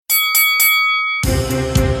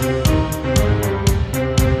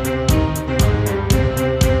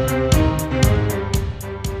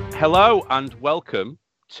Hello and welcome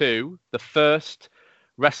to the first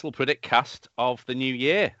Wrestle Predict cast of the new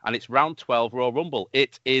year, and it's round 12 Royal Rumble.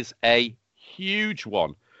 It is a huge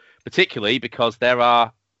one, particularly because there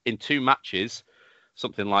are, in two matches,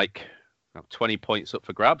 something like 20 points up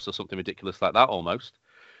for grabs or something ridiculous like that almost.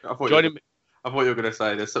 I thought you were going to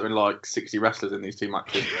say there's something like 60 wrestlers in these two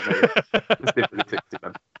matches.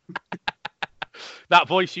 That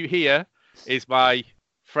voice you hear is my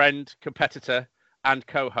friend, competitor, and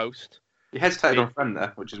co-host. You hesitated on friend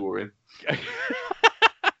there, which is worrying. You're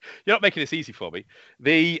not making this easy for me.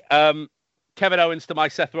 The Kevin Owens to my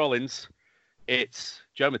Seth Rollins, it's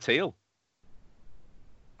Joe Mateel.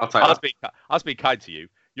 I'll take that. I was being kind to you.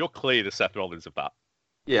 You're clearly the Seth Rollins of that.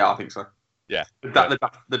 Yeah, I think so. Yeah.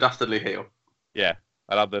 The dastardly heel. Yeah,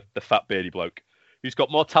 and I'm the fat beardy bloke who's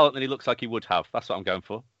got more talent than he looks like he would have. That's what I'm going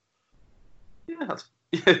for. Yeah, that's...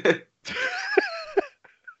 Take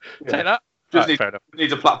that. Fair enough.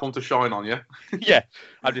 Needs a platform to shine on, yeah? Yeah,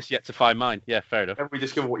 I'm just yet to find mine. Yeah, fair enough. Can we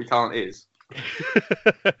discover what your talent is?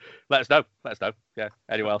 Let us know. Yeah,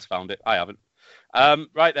 anyone else found it? I haven't.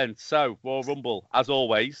 Right then, so Royal Rumble, as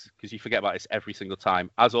always, because you forget about this every single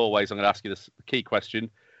time, as always, I'm going to ask you the key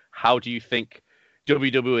question. How do you think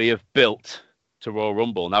WWE have built to Royal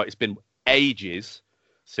Rumble? Now, it's been ages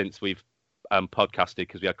since we've podcasted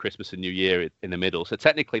because we had Christmas and New Year in the middle. So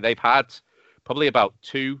technically, they've had probably about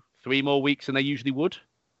 2-3 more weeks than they usually would.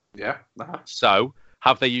 Yeah. So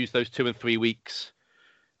have they used those 2 and 3 weeks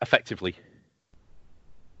effectively?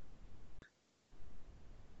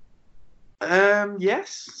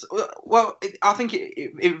 Yes. Well, I think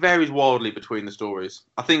it varies wildly between the stories.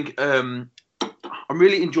 I think I'm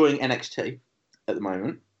really enjoying NXT at the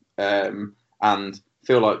moment, and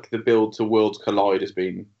feel like the build to Worlds Collide has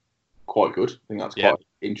been quite good. I think that's quite an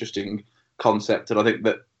interesting concept, and I think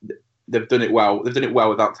that they've done it well. They've done it well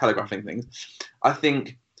without telegraphing things. I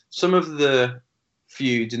think some of the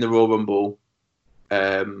feuds in the Royal Rumble,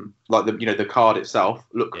 like the card itself,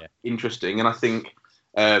 look interesting, and I think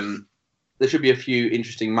there should be a few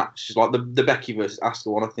interesting matches, like the Becky versus Asuka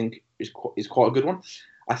one. I think is quite a good one.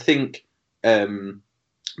 I think Baron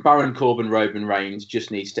Corbin Roman Reigns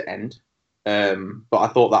just needs to end, but I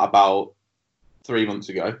thought that about 3 months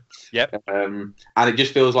ago. Yep. And it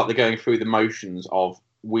just feels like they're going through the motions of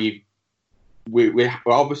we're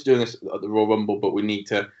obviously doing this at the Royal Rumble, but we need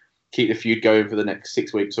to keep the feud going for the next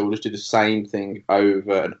 6 weeks, so we'll just do the same thing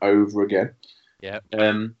over and over again. Yeah.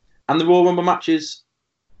 And the Royal Rumble matches,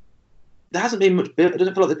 there hasn't been much build. It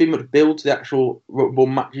doesn't feel like there's been much build to the actual Rumble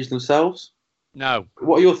matches themselves. No.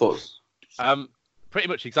 What are your thoughts? Pretty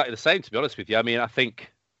much exactly the same, to be honest with you. I mean, I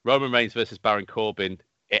think Roman Reigns versus Baron Corbin,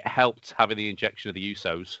 it helped having the injection of the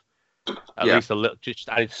Usos. At least a little, just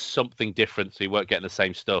added something different, so you weren't getting the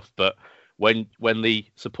same stuff. But when the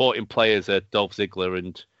supporting players are Dolph Ziggler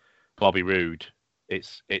and Bobby Roode,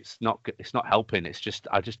 it's not helping. It's just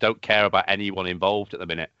I just don't care about anyone involved at the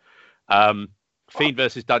minute. Fiend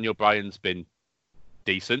versus Daniel Bryan's been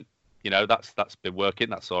decent. That's been working.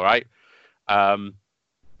 That's all right.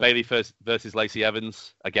 Bayley versus Lacey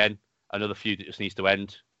Evans, again, another feud that just needs to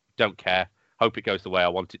end. Don't care. Hope it goes the way I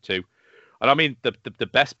want it to. And I mean, the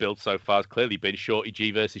best build so far has clearly been Shorty G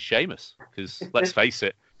versus Sheamus. Because let's face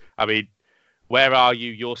it, I mean, where are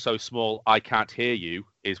you? You're so small, I can't hear you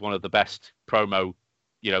is one of the best promo,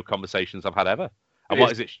 conversations I've had ever. And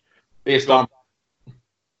what is it? Be a star.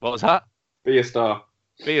 What was that? Be a star.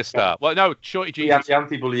 Be a star. Well, no, Shorty G. The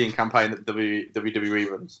anti-bullying campaign that WWE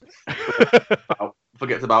runs.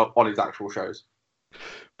 Forgets about on his actual shows.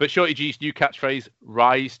 But Shorty G's new catchphrase,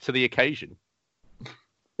 rise to the occasion.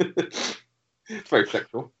 It's very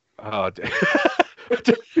sexual. Oh,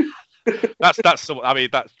 that's some, I mean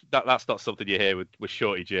that's not something you hear with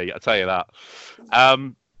Shorty G. I'll tell you that.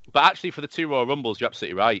 But actually, for the 2 Royal Rumbles, you're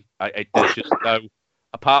absolutely right. There's just no,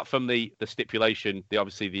 apart from the stipulation,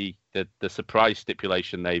 obviously the surprise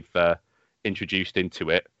stipulation they've introduced into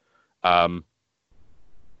it. I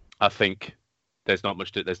think there's not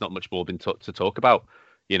much more been to talk about.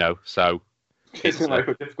 So it's like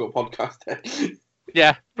a difficult podcast.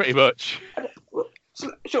 Yeah, pretty much. So,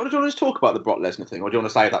 do you want to just talk about the Brock Lesnar thing, or do you want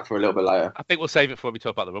to save that for a little bit later? I think we'll save it for when we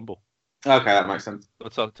talk about the Rumble. Okay, that makes sense. We'll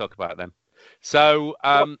talk about it then. So,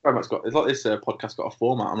 it's like this podcast got a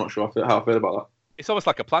format. I'm not sure how I feel about that. It's almost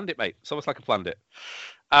like I planned it, mate. It's almost like I planned it.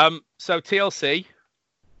 So TLC,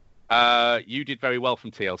 you did very well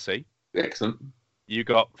from TLC. Excellent. You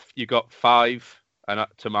got 5 and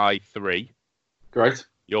up to my 3. Great.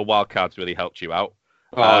 Your wild cards really helped you out.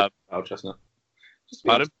 Chestnut.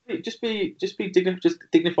 Just be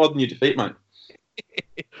dignified in your defeat, mate.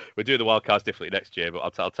 We're doing the wild cards differently next year, but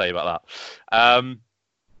I'll tell you about that.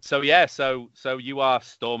 So yeah, so you are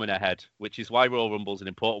storming ahead, which is why Royal Rumble's an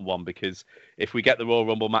important one, because if we get the Royal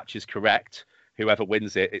Rumble matches correct, whoever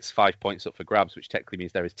wins it, it's 5 points up for grabs, which technically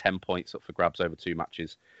means there is 10 points up for grabs over 2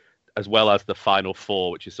 matches, as well as the final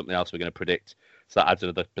 4, which is something else we're going to predict. So that adds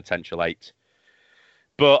another potential 8.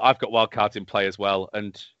 But I've got wildcards in play as well,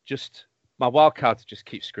 and just my wildcards just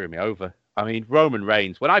keep screwing me over. I mean, Roman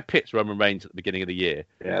Reigns. When I picked Roman Reigns at the beginning of the year,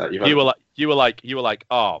 you were like,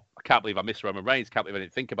 oh, I can't believe I missed Roman Reigns. Can't believe I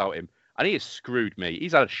didn't think about him. And he has screwed me.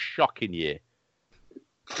 He's had a shocking year.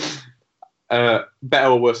 Better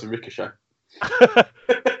or worse than Ricochet?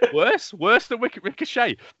 Worse than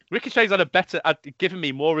Ricochet. Ricochet's had given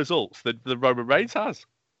me more results than Roman Reigns has.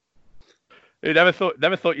 You never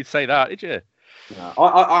thought you'd say that, did you? No,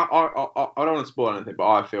 I don't want to spoil anything, but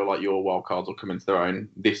I feel like your wild cards will come into their own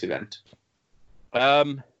this event. Yeah.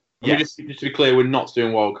 Just to be clear, we're not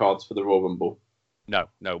doing wild cards for the Royal Rumble. No,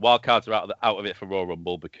 wild cards are out of it for Royal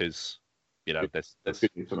Rumble because there's good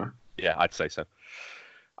news for me. Yeah, I'd say so.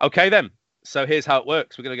 Okay then. So here's how it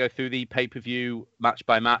works. We're going to go through the pay-per-view match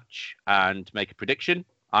by match and make a prediction.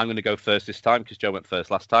 I'm going to go first this time because Joe went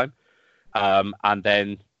first last time, and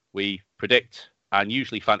then we predict and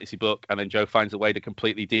usually fantasy book, and then Joe finds a way to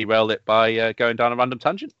completely derail it by going down a random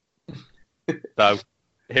tangent. So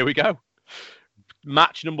here we go.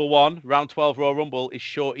 Match number 1, round 12 Royal Rumble, is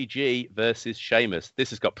Shorty G versus Sheamus.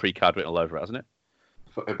 This has got pre-card written all over it, hasn't it?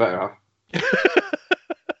 It better have.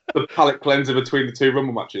 The palate cleanser between the 2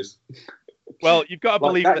 Rumble matches. Well, you've got to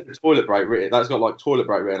believe that toilet break written. That's got like toilet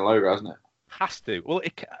break written all over, hasn't it? Has to. Well,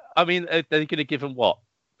 I mean, they're going to give him what?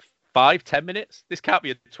 5-10 minutes? This can't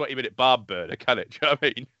be a 20-minute barn burner, can it? Do you know what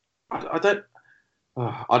I mean?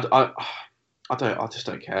 I just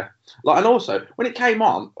don't care. Like, and also when it came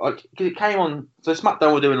on, so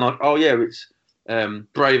SmackDown were doing like, oh yeah, it's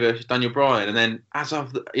Bray versus Daniel Bryan, and then as a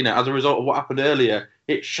result of what happened earlier,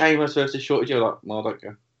 it's Sheamus versus Shorty G. Like, no, I don't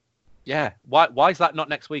care. Yeah. Why is that not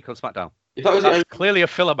next week on SmackDown? If that was clearly a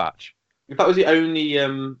filler match. If that was the only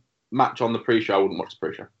match on the pre-show, I wouldn't watch the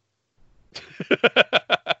pre-show.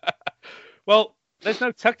 Well, there's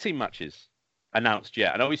no tag team matches announced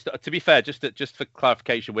yet. And to be fair, just for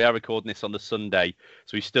clarification, we are recording this on the Sunday,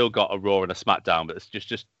 so we've still got a Raw and a SmackDown, but it's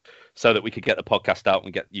just so that we could get the podcast out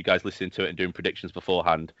and get you guys listening to it and doing predictions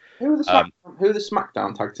beforehand. Who are the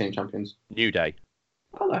SmackDown tag team champions? New Day.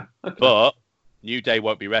 Oh, no. Okay. But New Day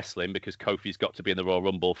won't be wrestling because Kofi's got to be in the Royal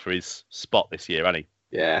Rumble for his spot this year, hasn't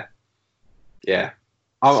he? Yeah.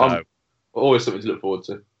 I'm always something to look forward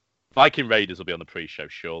to. Viking Raiders will be on the pre-show,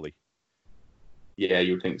 surely. Yeah,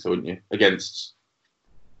 you would think so, wouldn't you? Against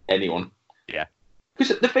anyone. Yeah.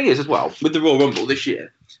 Because the thing is, as well, with the Royal Rumble this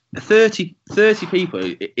year, 30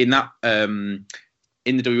 people in that in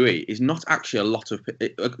the WWE is not actually a lot of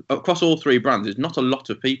across all 3 brands. Is not a lot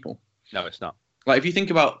of people. No, it's not. Like if you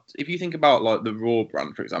think about like the Raw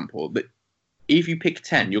brand, for example, that if you pick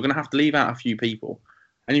 10, you're going to have to leave out a few people,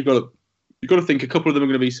 and you've got to think a couple of them are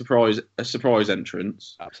going to be a surprise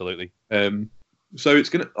entrance. Absolutely. So it's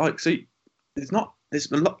going to see. There's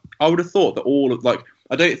a lot. I would have thought that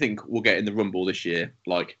I don't think we'll get in the Rumble this year,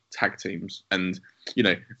 like tag teams, and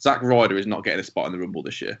Zack Ryder is not getting a spot in the Rumble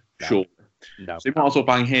this year. No. Sure. No. So you might as well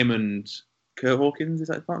bang him and Kurt Hawkins. Is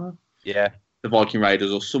that his partner? Yeah. The Viking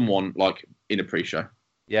Raiders or someone like in a pre-show.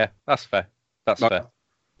 Yeah, that's fair. Fair.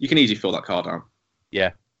 You can easily fill that card out.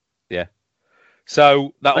 Yeah.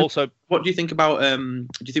 So that also. What do you think about? Do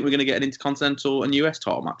you think we're going to get an Intercontinental and US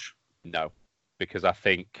title match? No, because I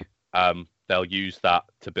think they'll use that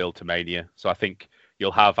to build to Mania. So I think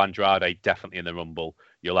you'll have Andrade definitely in the Rumble.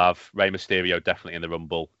 You'll have Rey Mysterio definitely in the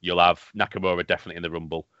Rumble. You'll have Nakamura definitely in the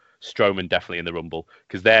Rumble. Strowman definitely in the Rumble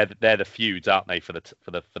because they're the feuds, aren't they, for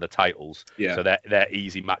the titles? Yeah. So they're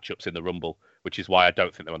easy matchups in the Rumble, which is why I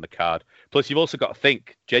don't think they're on the card. Plus, you've also got to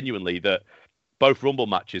think genuinely that both Rumble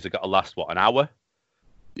matches have got to last an hour.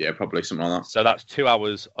 Yeah, probably something like that. So that's 2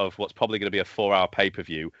 hours of what's probably going to be a 4-hour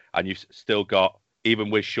pay-per-view, and you've still got, even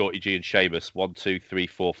with Shorty G and Sheamus, 1, 2, 3,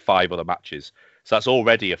 4, 5 other matches. So that's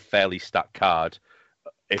already a fairly stacked card,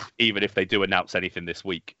 even if they do announce anything this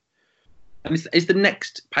week. And is the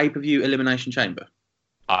next pay-per-view Elimination Chamber?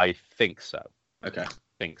 I think so. Okay.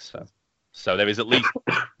 Think so. So there is at least,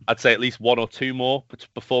 I'd say at least 1 or 2 more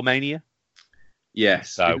before Mania.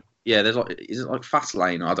 Yes. So yeah, is it like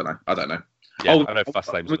Fastlane? I don't know. Yeah, I know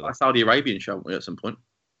Fastlane's we got a Saudi Arabian show, haven't we, at some point?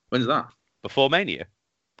 When's that? Before Mania?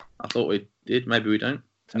 I thought we did. Maybe we don't.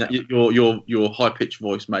 Your high-pitched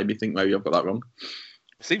voice made me think maybe I've got that wrong.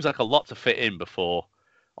 Seems like a lot to fit in before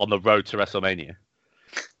on the road to WrestleMania.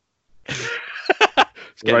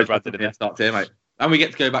 Starts here, mate. And we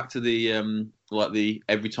get to go back to the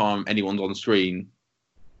every time anyone's on screen,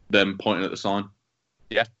 them pointing at the sign.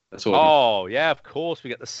 Yeah. That's all. Oh, yeah, of course. We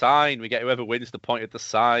get the sign. We get whoever wins the point at the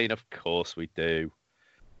sign. Of course we do.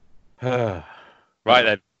 Right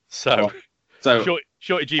then. So,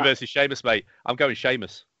 Shorty G versus Sheamus, mate. I'm going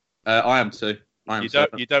Sheamus. I am too.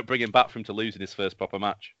 You don't bring him back from to losing his first proper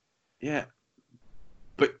match. Yeah.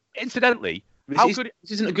 But incidentally, this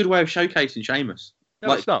isn't a good way of showcasing Sheamus.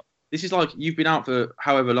 No, it's not. This is like you've been out for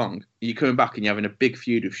however long, you're coming back and you're having a big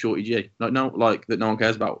feud with Shorty G. That no one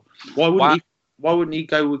cares about. Why wouldn't he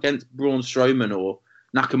go against Braun Strowman or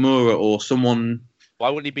Nakamura or someone? Why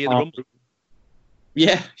wouldn't he be in the Rumble?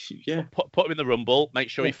 Yeah. Put him in the Rumble. Make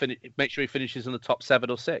sure he finishes in the top 7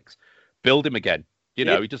 or 6. Build him again. He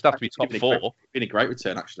doesn't have to be top 4. Been a great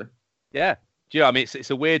return, actually. Yeah. Do you know what I mean? It's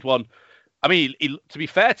a weird one. I mean, to be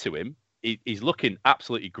fair to him, he's looking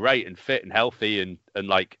absolutely great and fit and healthy and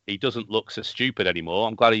like he doesn't look so stupid anymore.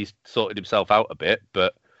 I'm glad he's sorted himself out a bit,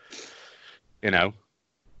 but he's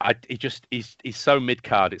so mid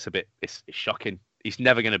card. It's shocking. He's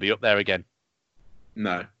never going to be up there again.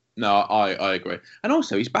 No, I agree. And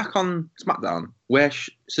also, he's back on SmackDown where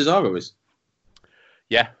Cesaro is.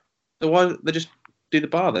 Yeah. So why they just do the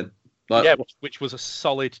bar then? Which was a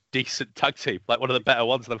solid, decent tag team, like one of the better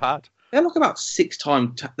ones they've had. They're like about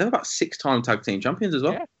 6-time. They're about 6-time tag team champions as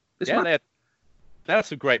well. Yeah, they had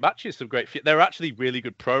some great matches, they were actually really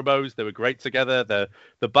good promos. They were great together.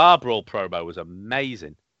 The bar brawl promo was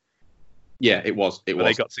amazing. Yeah, it was. They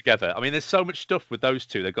got together. I mean, there's so much stuff with those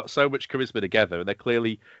two. They've got so much charisma together, and they're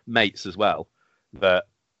clearly mates as well. That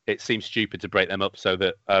it seems stupid to break them up so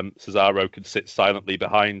that Cesaro can sit silently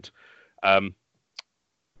behind.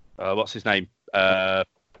 What's his name?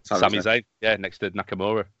 Sami Zayn. Yeah, next to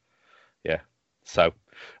Nakamura. Yeah. So,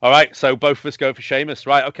 all right. So both of us go for Sheamus.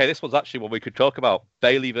 Right. Okay. This one's actually what we could talk about.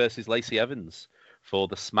 Bayley versus Lacey Evans for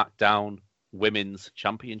the SmackDown Women's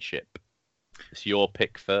Championship. It's your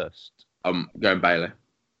pick first. I'm going Bayley.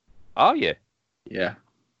 Are you? Yeah.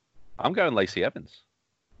 I'm going Lacey Evans.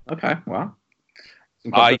 Okay. Well.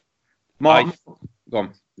 Go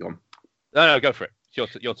on. No, go for it.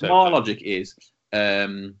 It's your turn. My logic is, I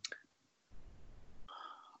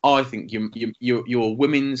think your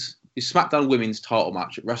SmackDown Women's title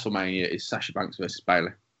match at WrestleMania is Sasha Banks versus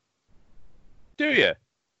Bayley. Do you?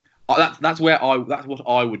 That's what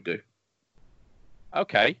I would do.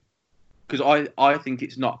 Okay. Because I think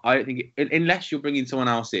it's not. I think unless you're bringing someone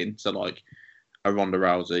else in, so like a Ronda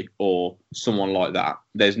Rousey or someone like that,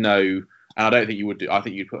 there's no. And I don't think you would do. I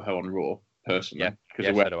think you'd put her on Raw personally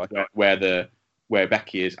because of where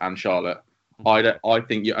Becky is and Charlotte. I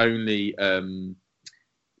think your only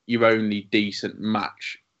decent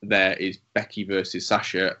match there is Becky versus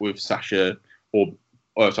Sasha with Sasha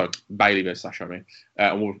Bayley versus Sasha. I mean,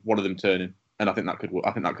 and one of them turning, and I think that could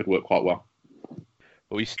work quite well.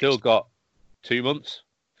 But we still got 2 months,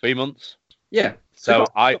 3 months. Yeah. So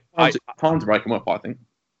time to break them up, I think.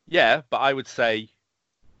 Yeah, but I would say.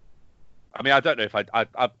 I mean, I don't know if I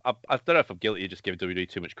don't know if I'm guilty of just giving WWE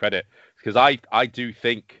too much credit because I do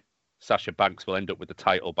think Sasha Banks will end up with the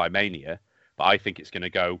title by Mania, but I think it's going to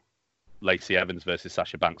go Lacey Evans versus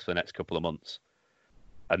Sasha Banks for the next couple of months,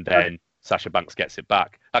 and then Sasha Banks gets it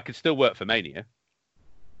back. That could still work for Mania.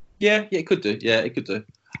 Yeah, it could do. Yeah, it could do.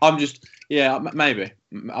 I'm just, maybe.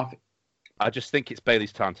 I just think it's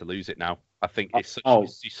Bayley's time to lose it now. I think she's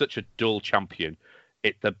such a dual champion.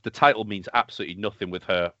 The title means absolutely nothing with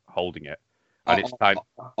her holding it, and it's time.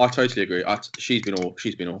 I totally agree. She's been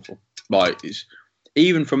awful. Like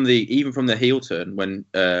even from the heel turn when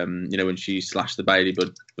when she slashed the Bayley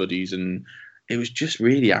buddies, and it was just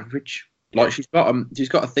really average. Like she's got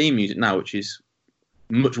a theme music now which is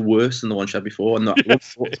much worse than the one she had before, and the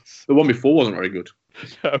one before wasn't very good.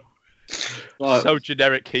 So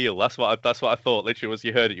generic heel. That's what I thought. Literally, as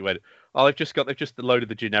you heard it, you went, "Oh, they've just loaded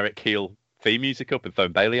the generic heel theme music up and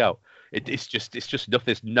thrown Bayley out." It's just nothing.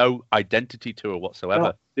 There's no identity to her whatsoever.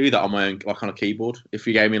 I do that on my own, like on a keyboard. If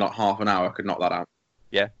you gave me like half an hour, I could knock that out.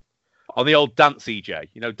 Yeah, on the old Dance EJ,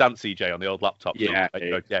 Dance EJ on the old laptop. Yeah.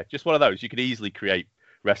 Just one of those. You could easily create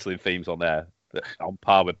wrestling themes on there on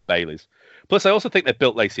par with Bayley's. Plus, I also think they're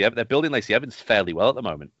building Lacey Evans fairly well at the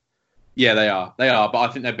moment. Yeah, they are. But I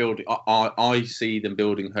think they're building. I see them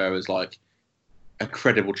building her as like a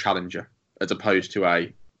credible challenger, as opposed to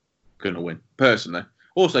a gonna win. Personally,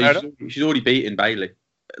 also she's already beaten Bayley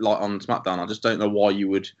like on SmackDown. I just don't know why you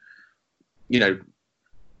would.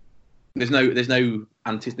 There's no excitement.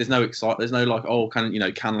 There's no like, oh,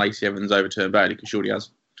 can Lacey Evans overturn Bayley? Because she already has.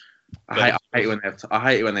 I hate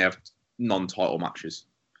it when they have non-title matches.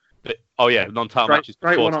 Non-title matches.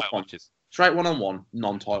 Straight one-on-one. Straight one-on-one,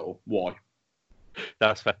 non-title. Why?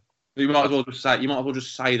 That's fair. You might as well just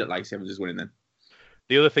say that Lacey Evans is winning then.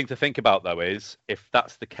 The other thing to think about, though, is if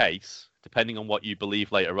that's the case, depending on what you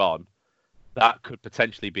believe later on, that could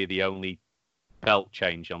potentially be the only belt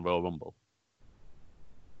change on Royal Rumble.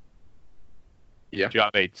 Yeah. Do you know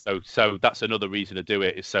what I mean? So that's another reason to do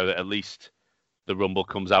it, is so that at least the Rumble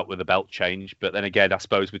comes out with a belt change. But then again, I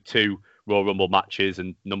suppose with 2 Royal Rumble matches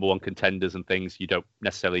and number 1 contenders and things, you don't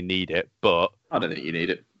necessarily need it. But I don't think you need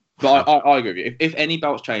it. But I agree with you. If any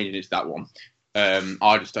belt's changing, it's that one.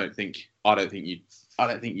 I just don't think. I don't think you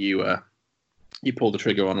pull the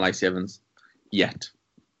trigger on Lacey Evans yet.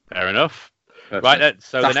 Fair enough. Right then,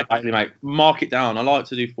 so that's the next, mate. Mark it down. I like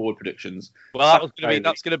to do forward predictions. Well,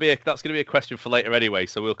 that's going to be a question for later anyway.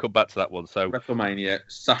 So we'll come back to that one. So WrestleMania,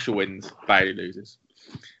 Sasha wins, Bayley loses.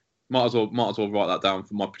 Might as well write that down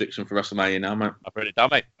for my prediction for WrestleMania now, mate. I've written it down,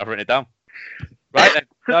 mate. I've written it down. Right then,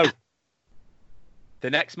 so the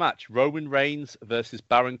next match: Roman Reigns versus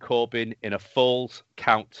Baron Corbin in a Falls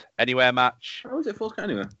Count Anywhere match. How is it Falls Count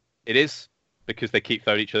Anywhere? It is, because they keep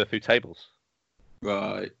throwing each other through tables.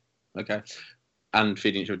 Right. Okay. And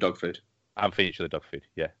feeding each other dog food. And feeding each other dog food.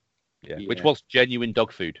 Yeah. Which was genuine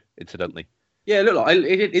dog food, incidentally. Yeah, it looked like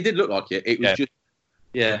it did look like it. It was just.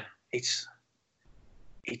 Yeah. It's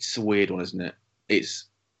a weird one, isn't it? It's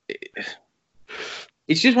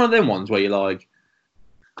just one of them ones where you're like,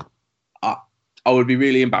 I would be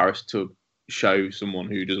really embarrassed to show someone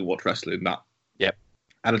who doesn't watch wrestling that. Yep.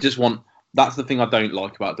 And I just want. That's the thing I don't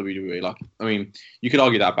like about WWE. Like, I mean, you could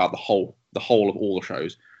argue that about the whole of all the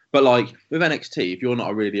shows. But like with NXT, if you're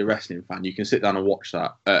not really a wrestling fan, you can sit down and watch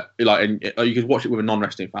that. And you could watch it with a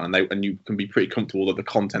non-wrestling fan, and you can be pretty comfortable that the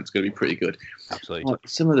content's going to be pretty good. Absolutely. Like,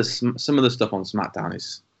 some of the stuff on SmackDown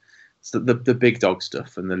is the big dog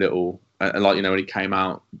stuff, and the little like when he came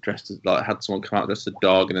out dressed as had someone come out dressed as a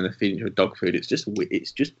dog, and then they're feeding you with dog food. It's just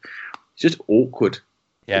awkward.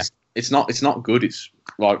 Yeah. It's not good. It's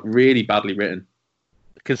like really badly written.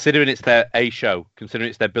 Considering it's their show, considering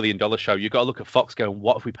it's their $1 billion show, you've got to look at Fox going,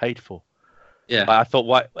 what have we paid for? Yeah. I thought,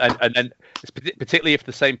 why? And then, particularly if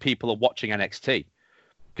the same people are watching NXT,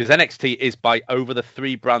 because NXT is over the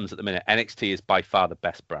 3 brands at the minute, NXT is by far the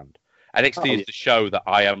best brand. NXT is the show that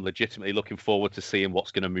I am legitimately looking forward to seeing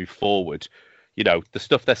what's going to move forward. You know, the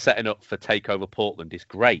stuff they're setting up for TakeOver Portland is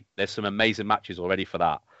great. There's some amazing matches already for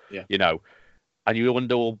that. Yeah. You know, and you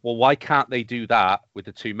wonder, well, why can't they do that with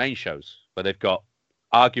the 2 main shows where they've got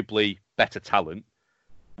arguably better talent,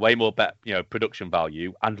 way more production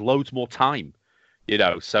value, and loads more time,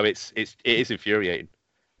 so it is infuriating.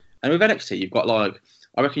 And with NXT, you've got I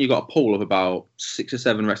reckon you've got a pool of about 6 or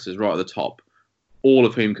 7 wrestlers right at the top, all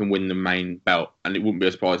of whom can win the main belt, and it wouldn't be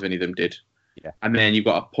a surprise if any of them did. Yeah. And then you've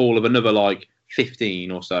got a pool of another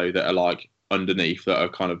 15 or so that are underneath, that are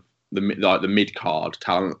kind of the mid card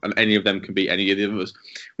talent, and any of them can beat any of the others.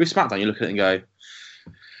 With SmackDown, you look at it and go,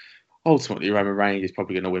 ultimately, Roman Reigns is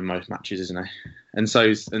probably going to win most matches, isn't he? And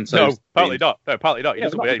so. No, partly not. No, partly not. He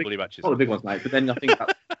doesn't win anybody matches. All the big ones, mate. But then I think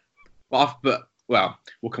that. Well,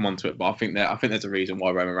 we'll come on to it. But I think there's a reason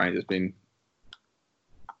why Roman Reigns has been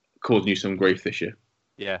causing you some grief this year.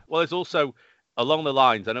 Yeah. Well, there's also along the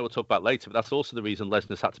lines. I know we'll talk about later, but that's also the reason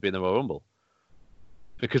Lesnar's had to be in the Royal Rumble,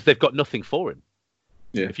 because they've got nothing for him.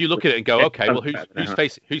 Yeah. If you look at it and go, okay, well,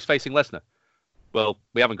 who's facing Lesnar? Well,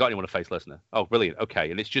 we haven't got anyone to face Lesnar. Oh, brilliant.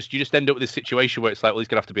 Okay. And it's just, you just end up with this situation where it's like, well, he's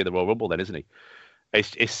going to have to be in the Royal Rumble then, isn't he?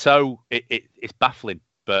 It's baffling,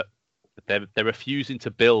 but they're refusing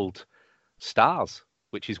to build stars,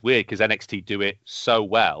 which is weird, because NXT do it so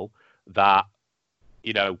well that,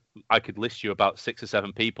 I could list you about 6 or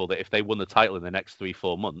 7 people that if they won the title in the next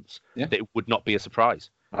 3-4 months, that it would not be a surprise.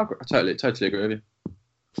 I totally agree with you.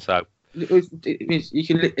 So you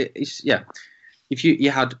can, if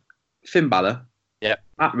you had Finn Balor, yeah,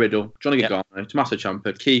 Matt Riddle, Johnny Gargano, Tommaso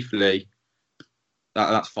Ciampa, Keith Lee.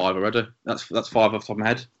 That's 5 already. That's 5 off the top of my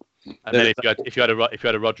head. And then if you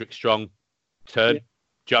had a Roderick Strong turn, do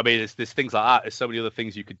you know what I mean? There's things like that. There's so many other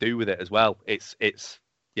things you could do with it as well. We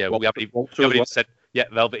haven't even said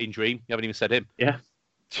Velveteen Dream. You haven't even said him. Yeah.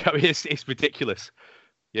 Do you know what I mean? It's ridiculous.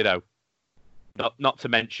 Not to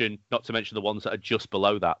mention the ones that are just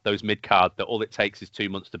below that. Those mid card that all it takes is 2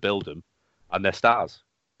 months to build them, and they're stars.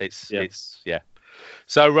 It's.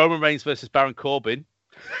 So Roman Reigns versus Baron Corbin.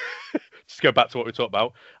 Just go back to what we talked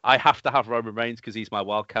about. I have to have Roman Reigns because he's my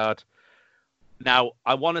wild card. Now,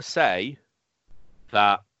 I want to say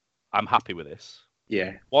that I'm happy with this.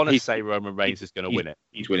 Yeah. I want to say Roman Reigns is going to win it.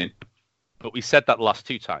 He's winning. But we said that the last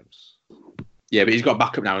 2 times. Yeah, but he's got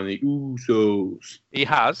backup now in the Usos. He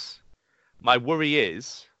has. My worry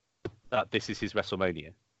is that this is his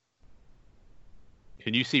WrestleMania.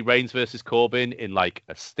 Can you see Reigns versus Corbin in a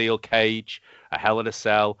steel cage, a Hell in a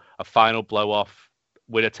Cell, a final blow-off,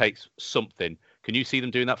 winner takes something? Can you see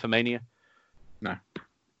them doing that for Mania? No.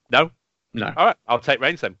 No? No. All right, I'll take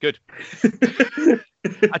Reigns then. Good.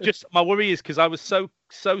 My worry is because I was so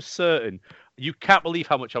certain. You can't believe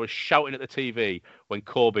how much I was shouting at the TV when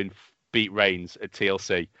Corbin beat Reigns at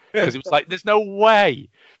TLC, because it was like, there's no way.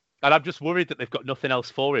 And I'm just worried that they've got nothing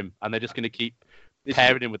else for him, and they're just going to keep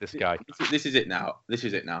pairing him with this guy. This is it now. This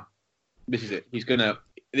is it. This is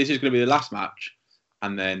gonna be the last match,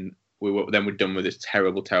 and then we're done with this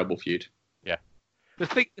terrible feud. Yeah.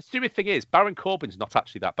 The stupid thing is, Baron Corbin's not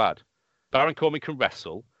actually that bad. Baron Corbin can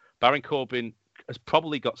wrestle. Baron Corbin has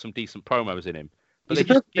probably got some decent promos in him. But he's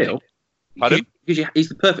the perfect heel. Pardon? He's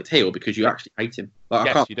the perfect heel because you actually hate him. Like,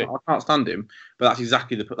 yes, you do. I can't stand him, but that's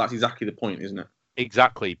exactly the point, isn't it?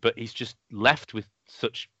 Exactly, but he's just left with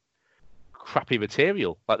such crappy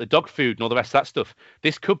material, like the dog food and all the rest of that stuff.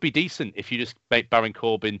 This could be decent if you just make Baron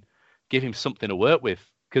Corbin, give him something to work with,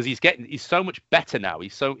 because he's so much better now.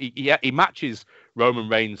 He matches Roman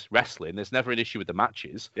Reigns wrestling. There's never an issue with the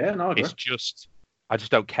matches. Yeah, no, I agree. It's just I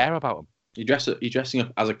just don't care about him. You're dressing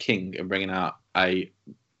up as a king and bringing out a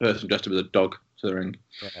person dressed up as a dog to the ring.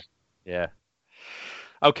 Yeah.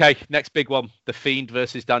 Okay, next big one: The Fiend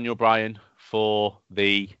versus Daniel Bryan for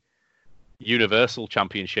the Universal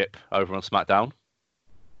Championship over on SmackDown.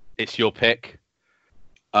 It's your pick.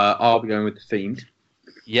 I'll be going with The Fiend.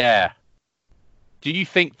 Yeah. Do you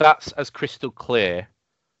think that's as crystal clear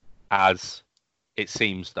as it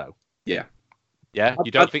seems, though? Yeah. Yeah?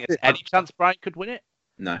 You don't think there's any chance Bryan could win it?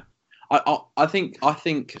 No. I think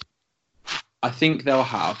they'll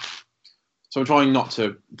have. So I'm trying not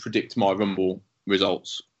to predict my Rumble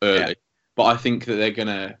results early, but I think that they're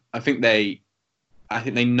gonna. I think they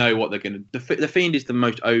know what they're gonna. The Fiend is the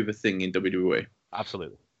most over thing in WWE.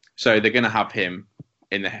 Absolutely. So they're gonna have him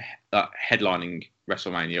in the headlining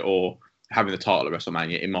WrestleMania or having the title at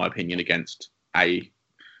WrestleMania, in my opinion, against a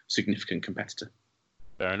significant competitor.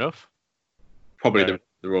 Fair enough. Probably the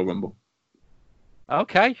Royal Rumble.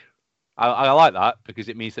 Okay. I like that because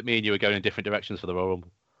it means that me and you are going in different directions for the Royal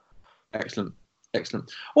Rumble. Excellent.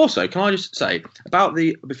 Also, can I just say about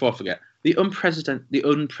before I forget, the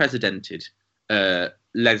unprecedented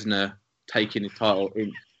Lesnar taking his title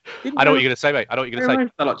in. I know what you're going to say, mate. I know what you're going to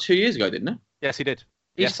say. That like 2 years ago, didn't it? Yes, he did.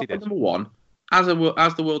 He's number one as the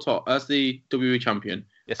WWE champion.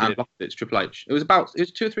 Yes, he did. It's Triple H. It was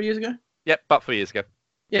 2 or 3 years ago. Yep, about 3 years ago.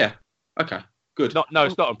 Yeah. Okay. Good. No,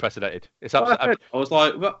 it's not unprecedented. It's I was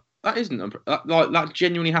like, well, that isn't that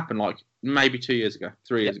genuinely happened like maybe 2 years ago,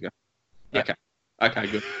 3 years ago. Yeah. Okay,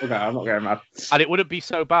 good. Okay, I'm not getting mad. And it wouldn't be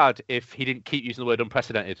so bad if he didn't keep using the word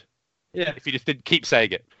unprecedented. Yeah. If he just didn't keep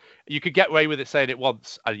saying it. You could get away with it saying it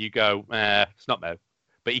once and you go, it's not no.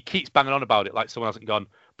 But he keeps banging on about it like someone hasn't gone,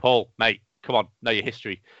 Paul, mate, come on, know your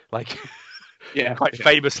history. Like, quite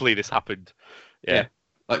famously this happened. Yeah.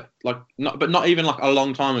 Not even like a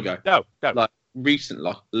long time ago. No. Like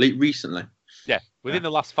recently. Yeah, within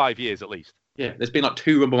the last 5 years at least. Yeah, there's been like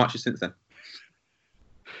 2 Rumble matches since then.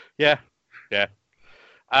 Yeah.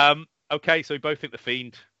 Okay, so we both think The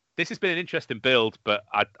Fiend. This has been an interesting build, but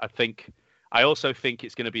I also think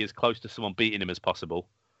it's going to be as close to someone beating him as possible.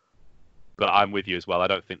 But I'm with you as well. I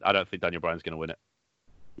don't think Daniel Bryan's going to win it.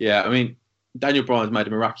 Yeah, I mean, Daniel Bryan's made a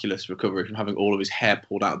miraculous recovery from having all of his hair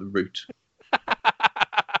pulled out of the root.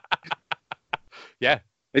 Yeah.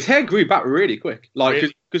 His hair grew back really quick, like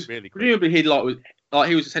because really presumably he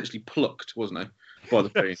was essentially plucked, wasn't he, by the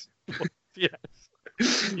Fiend? Yes.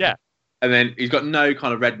 Yeah. And then he's got no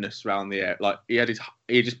kind of redness around the hair. Like he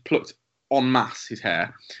just plucked en masse his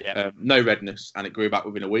hair. Yeah. No redness, and it grew back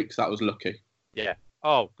within a week. So that was lucky. Yeah.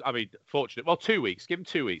 Oh, I mean, fortunate. Well, 2 weeks. Give him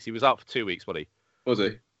 2 weeks. He was out for 2 weeks, wasn't he? Was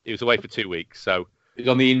he? He was away for 2 weeks. So he's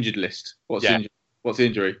on the injured list. What's the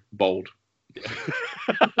injury? Bold.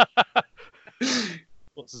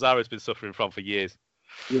 What Cesaro's been suffering from for years.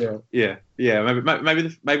 Yeah. Maybe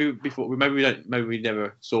we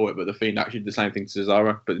never saw it, but the Fiend actually did the same thing to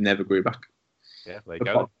Cesaro, but it never grew back. Yeah, there you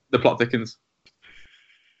go. The plot thickens.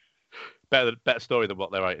 Better story than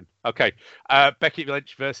what they're writing. Okay, Becky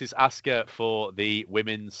Lynch versus Asuka for the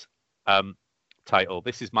women's title.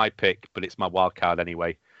 This is my pick, but it's my wild card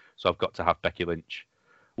anyway, so I've got to have Becky Lynch.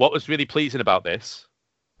 What was really pleasing about this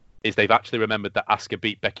is they've actually remembered that Asuka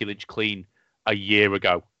beat Becky Lynch clean a year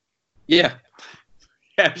ago. Yeah.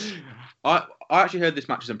 I actually heard this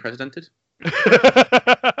match is unprecedented.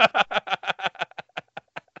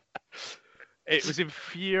 It was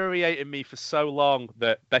infuriating me for so long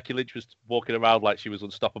that Becky Lynch was walking around like she was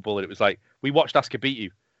unstoppable, and it was like, we watched Asuka beat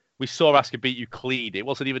you. We saw Asuka beat you clean. It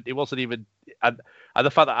wasn't even, and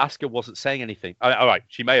the fact that Asuka wasn't saying anything. All right,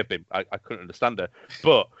 she may have been. I couldn't understand her,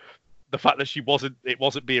 but the fact that it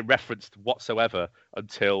wasn't being referenced whatsoever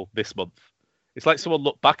until this month. It's like someone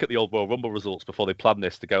looked back at the old Royal Rumble results before they planned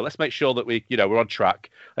this to go, let's make sure that we're on track.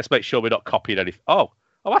 Let's make sure we're not copying anything. Oh,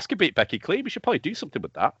 Asuka beat Becky clean. We should probably do something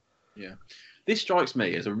with that. Yeah. This strikes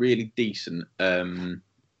me as a really decent, so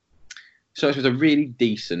it was a really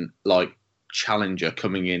decent, like, challenger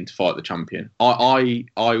coming in to fight the champion. I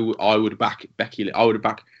would back Becky. I would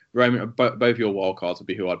back Roman. Both your wild cards would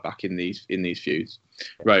be who I'd back in these feuds,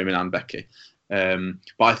 Roman and Becky. But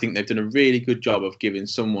I think they've done a really good job of giving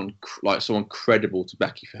someone credible to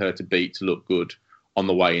Becky for her to beat to look good on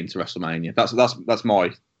the way into WrestleMania. That's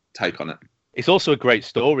my take on it. It's also a great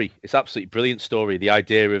story. It's absolutely brilliant story. The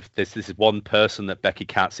idea of this is one person that Becky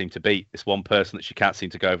can't seem to beat. This one person that she can't seem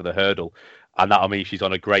to go over the hurdle, and that'll mean she's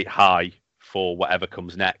on a great high for whatever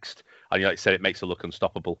comes next. And like I said, it makes her look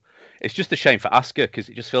unstoppable. It's just a shame for Asuka because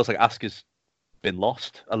it just feels like Asuka's been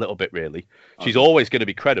lost a little bit, really. She's always going to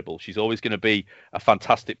be credible. She's always going to be a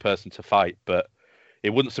fantastic person to fight. But it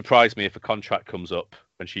wouldn't surprise me if a contract comes up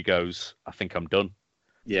and she goes, I think I'm done.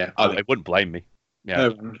 Yeah. It wouldn't blame me.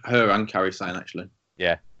 Yeah. Her and Kairi Sane, actually.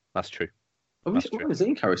 Yeah, that's true. What was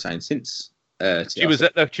in Kairi Sane since? She was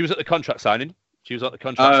at the contract signing. She was at the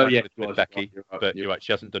contract signing with Becky. But you're right,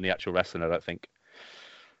 she hasn't done the actual wrestling, I don't think.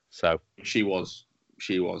 So she was.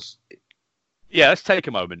 Yeah, let's take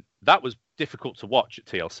a moment. That was difficult to watch at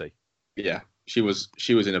TLC. Yeah, she was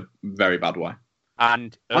in a very bad way.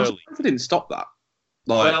 And I'm early, surprised they didn't stop that.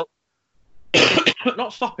 Like, well,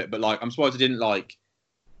 not stop it, but like, I'm surprised they didn't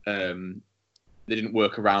they didn't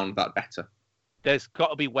work around that better. There's got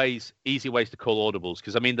to be easy ways to call audibles,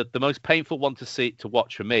 because I mean the most painful one to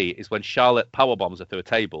watch for me is when Charlotte powerbombs her through a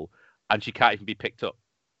table and she can't even be picked up.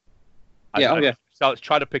 Charlotte's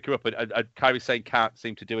trying to pick her up, and Kairi Sane can't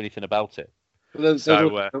seem to do anything about it. Well,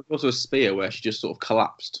 there was also a spear where she just sort of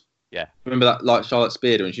collapsed. Yeah, remember that? Like Charlotte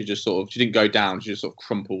speared her, and she didn't go down. She just sort of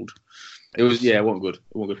crumpled. It wasn't good.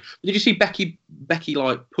 Did you see Becky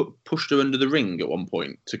like pushed her under the ring at one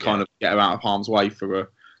point to kind of get her out of harm's way for her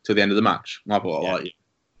till the end of the match? I thought it's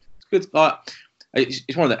good. Like,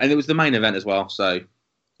 it's one of the, and it was the main event as well. So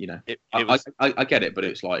I get it, but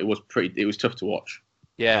it's like it was tough to watch.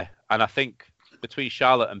 Yeah, and I think between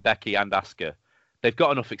Charlotte and Becky and Asuka, they've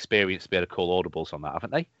got enough experience to be able to call audibles on that,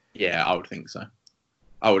 haven't they? Yeah, I would think so.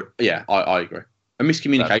 I agree. A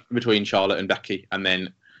miscommunication between Charlotte and Becky, and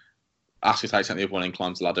then Asuka takes out the other one and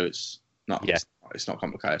climbs the ladder. It's not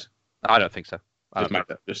complicated. I don't think so.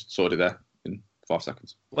 Just sorted there in 5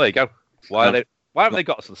 seconds. Well, there you go. Why haven't they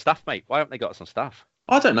got us on staff, mate? Why haven't they got us on staff?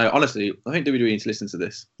 I don't know. Honestly, I think WWE needs to listen to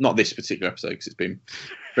this. Not this particular episode, because it's been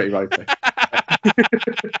pretty ropey.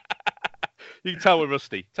 You can tell we're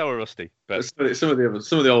rusty. But some of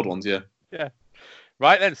the old ones, yeah. Yeah.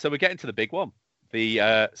 Right then, so we're getting to the big one.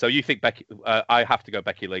 So you think Becky? I have to go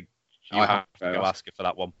Becky Lynch. You have to go Asuka for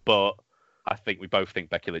that one, but I think we both think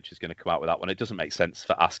Becky Lynch is going to come out with that one. It doesn't make sense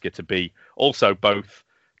for Asuka to be also both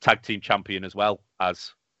tag team champion as well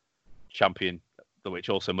as champion, which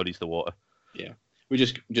also muddies the water. Yeah, you were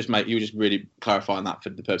just really clarifying that for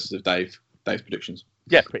the purposes of Dave's predictions.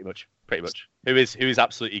 Yeah, pretty much. Who is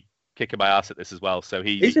absolutely kicking my ass at this as well. So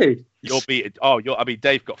is he? You're beating.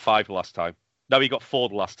 Dave got 5 the last time. No, he got 4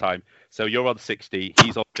 the last time. So you're on 60.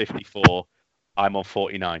 He's on 54. I'm on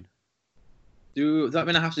 49. Does that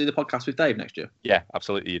mean I have to do the podcast with Dave next year? Yeah,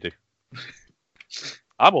 absolutely you do.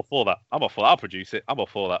 I'm all for that. I'll produce it. I'm all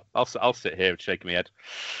for that. I'll sit here and shake my head.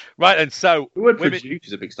 Right, and so... The word produce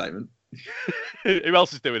is a big statement. Who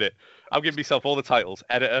else is doing it? I'm giving myself all the titles.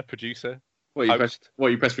 Editor, producer, host.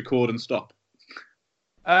 You press record and stop?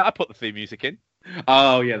 I put the theme music in.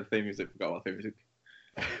 Oh, yeah, the theme music. Forgot about the theme music.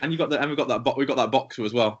 And we got that boxer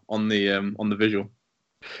as well on the visual.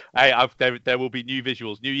 Hey, there will be new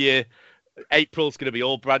visuals. New year... April's going to be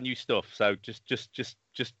all brand new stuff, so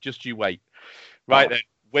just you wait. Right then,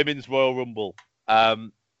 Women's Royal Rumble.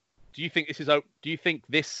 Do you think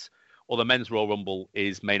this or the Men's Royal Rumble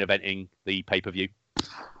is main eventing the pay-per-view?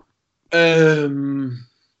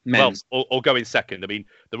 Men's. Well, or going second. I mean,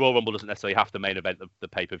 the Royal Rumble doesn't necessarily have to main event the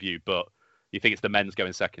pay-per-view, but you think it's the men's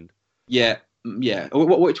going second? Yeah.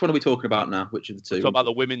 Which one are we talking about now? Which of the two? We're talking about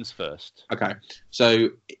the women's first. Okay. So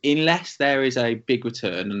unless there is a big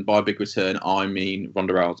return, and by big return I mean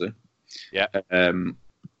Ronda Rousey. Yeah.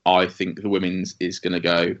 I think the women's is going to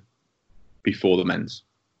go before the men's.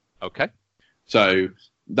 Okay. So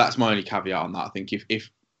that's my only caveat on that. I think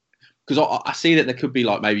if because I see that there could be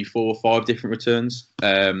like maybe 4 or 5 different returns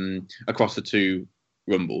across the 2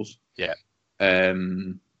 Rumbles. Yeah.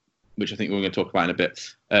 Which I think we're going to talk about in a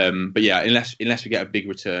bit. But yeah, unless we get a big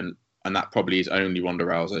return, and that probably is only Ronda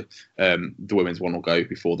Rousey, the women's one will go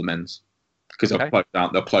before the men's, because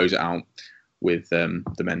they'll close it out with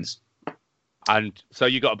the men's. And so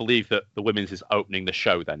you got to believe that the women's is opening the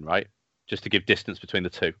show then, right? Just to give distance between the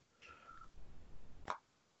two.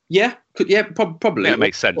 Yeah, probably. It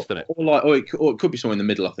makes sense, doesn't it? Or it could be somewhere in the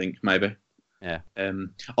middle. I think maybe. Yeah.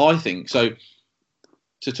 I think so.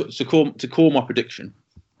 To call my prediction,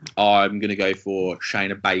 I'm going to go for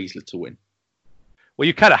Shayna Baszler to win. Well,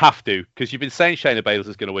 you kind of have to, because you've been saying Shayna Baszler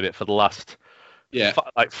is going to win it for the last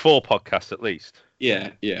 4 podcasts at least.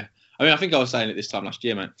 Yeah. I mean, I think I was saying it this time last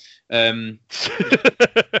year, man.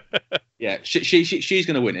 Yeah, she's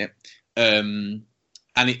going to win it. And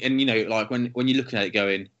you know, like when you're looking at it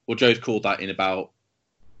going, well, Joe's called that in about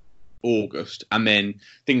August, and then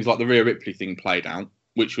things like the Rhea Ripley thing played out,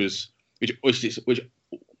 which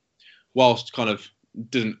whilst kind of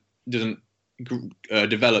doesn't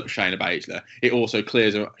develop Shayna Baszler, it also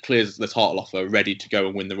clears the title off her, ready to go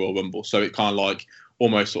and win the Royal Rumble. So it kind of like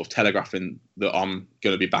almost sort of telegraphing that I'm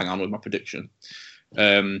going to be bang on with my prediction.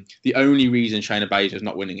 The only reason Shayna Baszler is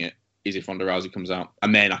not winning it is if Ronda Rousey comes out,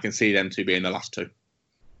 and then I can see them two being the last two.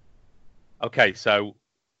 Okay, so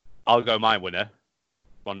I'll go my winner,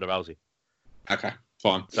 Ronda Rousey. Okay,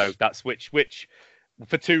 fine. So that's which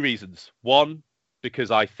for 2 reasons. One, because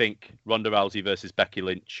I think Ronda Rousey versus Becky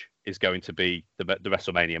Lynch is going to be the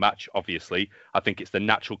WrestleMania match. Obviously, I think it's the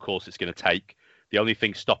natural course it's going to take. The only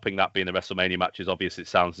thing stopping that being the WrestleMania match is obviously it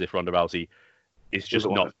sounds as if Ronda Rousey is just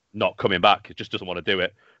not coming back. It just doesn't want to do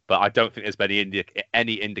it. But I don't think there's been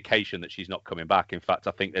any indication that she's not coming back. In fact,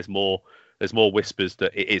 I think there's more whispers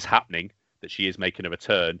that it is happening, that she is making a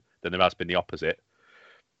return, than there has been the opposite.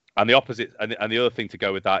 And the opposite, and the other thing to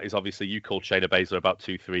go with that is obviously you called Shayna Baszler about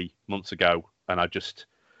 2-3 months ago, and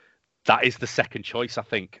that is the second choice. I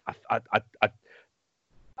think. I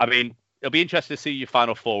mean, it'll be interesting to see who your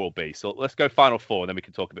final 4 will be. So let's go final 4, and then we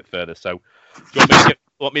can talk a bit further. So, do you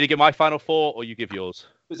want me to give my final 4, or you give yours?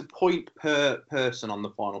 There's a point per person on the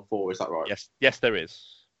final 4. Is that right? Yes, there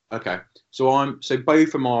is. Okay, so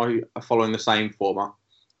both of mine are following the same format.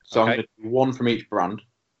 So okay. I'm going to do 1 from each brand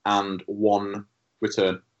and 1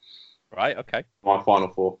 return. Right. Okay. My final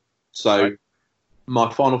 4. So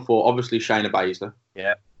my final 4, obviously Shayna Baszler.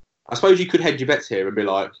 Yeah. I suppose you could hedge your bets here and be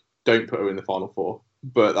like, don't put her in the final 4,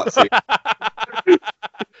 but that's it.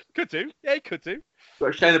 Could do. Yeah, you could do.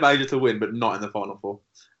 But Shayna Baszler to win, but not in the final 4.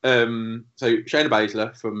 So Shayna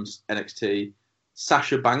Baszler from NXT,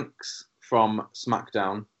 Sasha Banks from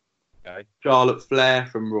SmackDown, Charlotte Flair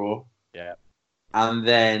from Raw, and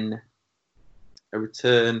then a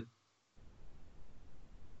return.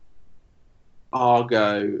 I'll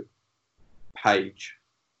go Paige.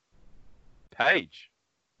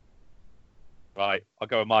 Right, I'll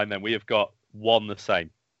go with mine then. We have got 1 the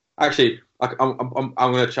same. Actually, I'm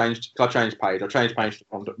going to change. I'll change Paige. I'll change Paige to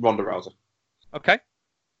Ronda Rousey. Okay.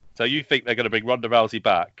 So you think they're going to bring Ronda Rousey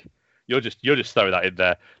back? You're just throwing that in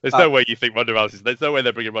there. There's no way you think Ronda Rousey's. There's no way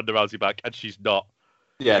they're bringing Ronda Rousey back, and she's not.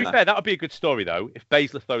 Yeah. To be fair, that would be a good story though if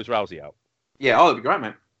Baszler throws Rousey out. Yeah, that'd be great,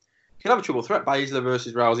 mate. You can have a triple threat: Baszler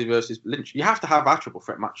versus Rousey versus Lynch. You have to have a triple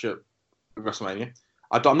threat match at WrestleMania.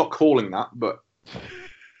 I'm not calling that, but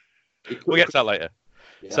we'll get to that later.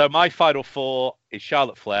 Yeah. So my final 4 is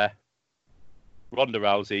Charlotte Flair, Ronda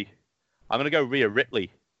Rousey. I'm going to go Rhea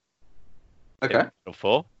Ripley. Okay. Final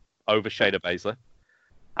 4 over Shayna Baszler,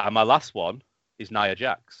 and my last one is Nia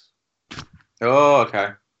Jax. Oh, okay.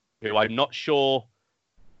 Who I'm not sure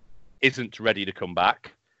isn't ready to come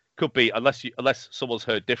back. Could be, unless someone's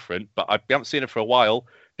heard different, but I haven't seen her for a while.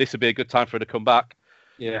 This would be a good time for her to come back.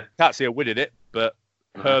 Yeah. Can't see her winning it, but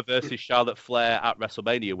her versus Charlotte Flair at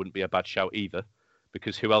WrestleMania wouldn't be a bad shout either,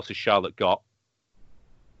 because who else has Charlotte got?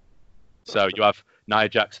 So you have Nia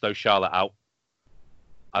Jax throw Charlotte out,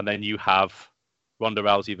 and then you have Ronda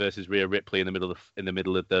Rousey versus Rhea Ripley in the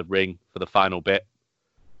middle of the ring for the final bit,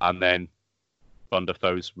 and then Ronda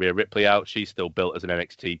throws Rhea Ripley out. She's still built as an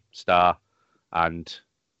NXT star, and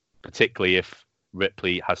particularly if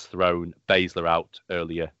Ripley has thrown Baszler out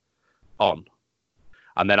earlier on.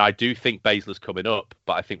 And then I do think Baszler's coming up,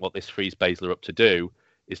 but I think what this frees Baszler up to do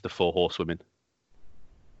is the 4 horsewomen.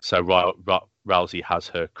 So Rousey has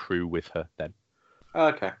her crew with her then.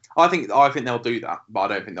 Okay, I think they'll do that, but I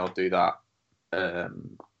don't think they'll do that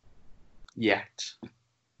yet.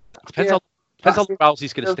 Depends on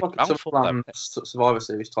Rousey's going to stick around for Survivor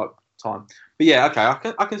Series type time. But yeah,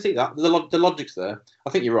 okay, I can see that. The logic's there. I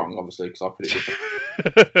think you're wrong, obviously, because I predicted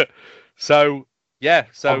it. So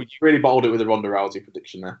you really bottled it with a Ronda Rousey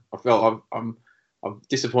prediction there. I felt I'm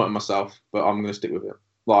disappointed in myself, but I'm going to stick with it.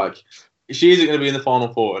 Like, she isn't going to be in the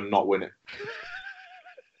final 4 and not win it.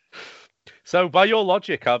 So by your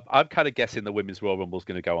logic, I'm kind of guessing the Women's Royal Rumble is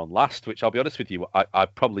going to go on last, which I'll be honest with you, I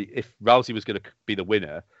probably, if Rousey was going to be the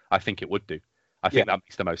winner, I think it would do. I think that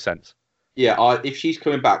makes the most sense. Yeah, if she's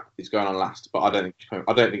coming back, it's going on last. But I don't think she's coming.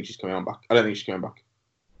 I don't think she's coming on back. I don't think she's coming back.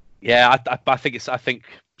 Yeah, I think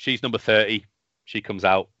she's number 30. She comes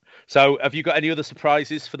out. So, have you got any other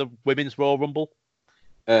surprises for the women's Royal Rumble?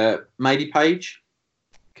 Maybe Paige.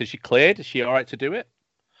 Because she cleared. Is she all right to do it?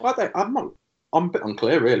 Well, I'm a bit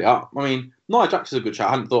unclear, really. I mean, Nia Jax is a good shout.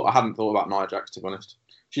 I hadn't thought about Nia Jax, to be honest.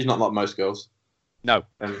 She's not like most girls. No.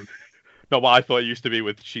 Not what I thought it used to be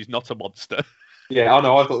with she's not a monster. Yeah, I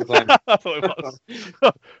know. I thought the same. I thought it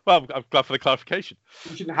was. Well, I'm glad for the clarification.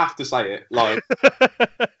 You shouldn't have to say it. Like.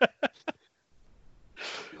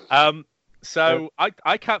 So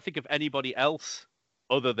I can't think of anybody else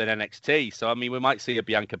other than NXT. So I mean, we might see a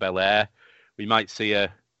Bianca Belair. We might see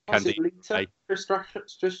a Candy.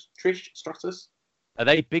 Trish Stratus. Are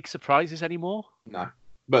they big surprises anymore? No,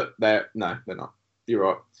 but they're not. You're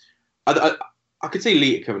right. I could see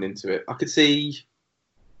Lita coming into it. I could see.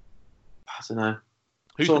 I don't know.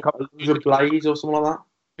 Who's Alundra Blaze or something like that?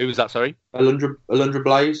 Who was that? Sorry. Alundra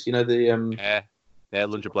Blaze. You know the. Yeah,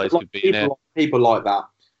 Alundra Blaze could be in it. People like that.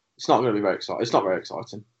 It's not going to be very exciting. It's not very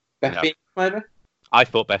exciting. Beth Phoenix, maybe? I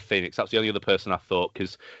thought Beth Phoenix. That's the only other person I thought,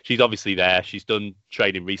 because she's obviously there. She's done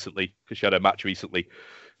training recently because she had a match recently.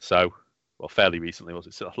 So, well, fairly recently. Was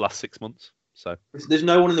it the last 6 months? So there's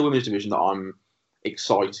no one in the women's division that I'm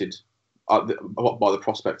excited by the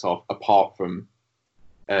prospect of, apart from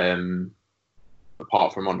Ronda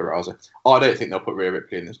Rousey. I don't think they'll put Rhea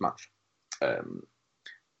Ripley in this match. I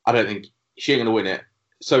don't think she ain't going to win it.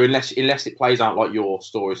 So unless it plays out like your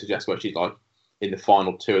story suggests, where she's like in the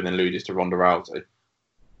final two and then loses to Ronda Rousey,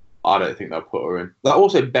 I don't think they'll put her in. That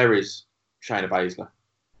also buries Shayna Baszler.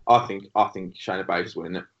 I think Shayna Baszler's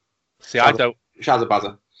winning it. See, I don't. Shazza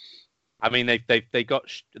Bazza. I mean, they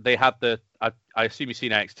had the. I assume you've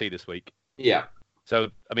seen NXT this week. Yeah.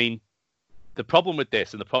 So I mean, the problem with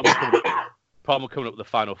this and the problem coming up with the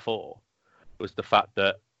final four was the fact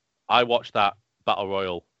that I watched that Battle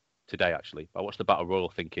Royal today. Actually, I watched the Battle Royal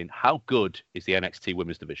thinking, how good is the NXT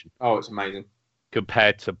Women's Division? Oh, it's amazing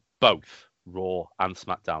compared to both Raw and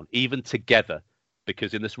SmackDown, even together.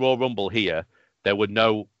 Because in this Royal Rumble here, there were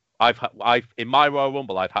no. In my Royal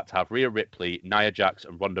Rumble, I've had to have Rhea Ripley, Nia Jax,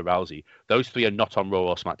 and Ronda Rousey. Those three are not on Raw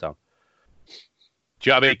or SmackDown. Do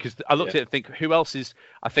you know what I mean? Because I looked at it and think, who else is?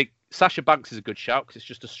 I think Sasha Banks is a good shout because it's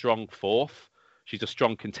just a strong fourth. She's a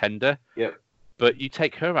strong contender. Yeah. But you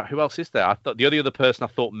take her out. Who else is there? I thought the only other person I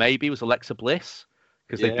thought maybe was Alexa Bliss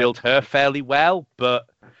because they built her fairly well. But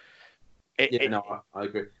I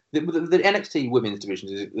agree. The NXT Women's Division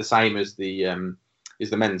is the same as the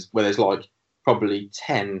men's, where there's like probably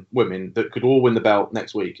 10 women that could all win the belt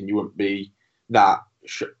next week, and you wouldn't be that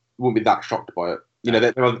shocked by it. You know,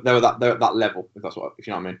 they were at that level, if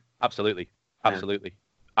you know what I mean. Absolutely.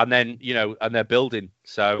 And then and they're building.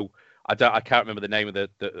 So I can't remember the name of the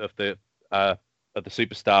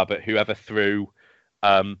superstar, but whoever threw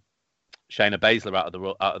Shayna Baszler out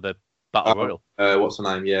of the Battle Royal. What's her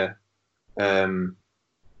name? Yeah.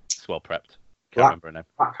 It's well prepped. Can't remember her name.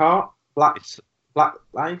 Black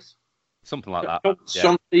Lace. Something like that.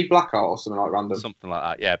 Sean C. Blackheart or something like random. Something like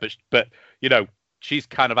that. Yeah, but she's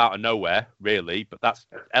kind of out of nowhere, really. But that's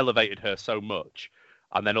elevated her so much,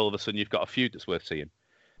 and then all of a sudden you've got a feud that's worth seeing.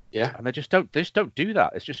 Yeah, and they just don't do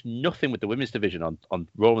that. It's just nothing with the women's division on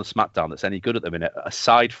Raw and SmackDown that's any good at the minute,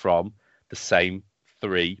 aside from the same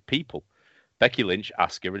three people: Becky Lynch,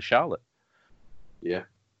 Asuka, and Charlotte. Yeah,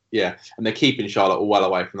 and they're keeping Charlotte well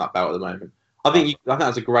away from that belt at the moment. I think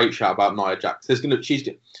that's a great shout about Nia Jax.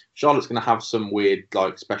 Charlotte's gonna have some weird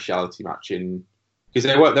like speciality match in, because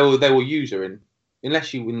they will use her in, unless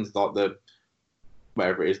she wins like the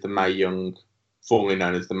whatever it is, the Mae Young, formerly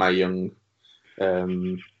known as the Mae Young.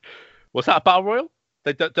 Was that a Battle Royal?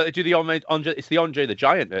 They do the Andre. It's the Andre the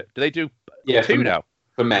Giant. Do they do two now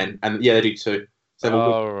for men? And yeah, they do two.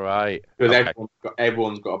 So right. Because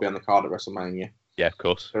everyone's got to be on the card at WrestleMania. Yeah, of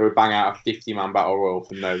course. So we bang out a 50-man Battle Royal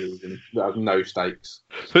for no reason. That has no stakes.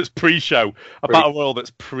 That's pre-show. Battle Royal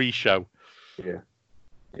that's pre-show. Yeah.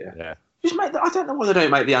 Just I don't know why they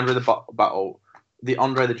don't make the Andre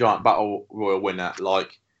the Giant Battle Royal winner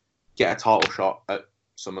like get a title shot at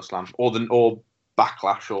SummerSlam or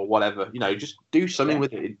Backlash or whatever. Just do something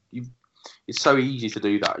with it. It's so easy to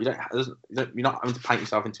do that. You're not having to paint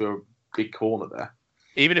yourself into a big corner there.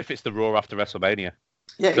 Even if it's the Raw after WrestleMania.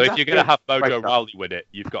 Yeah, so if you're going to have Mojo Rawley win it,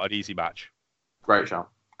 you've got an easy match. Great show.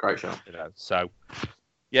 So,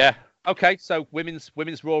 yeah. Okay, so women's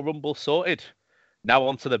Royal Rumble sorted. Now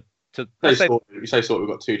on to the... You say sorted, we've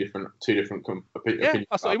got two different opinions. Yeah,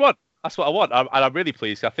 that's what you want. That's what I want. And I'm really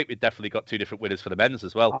pleased. I think we've definitely got two different winners for the men's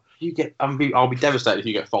as well. I'll be devastated if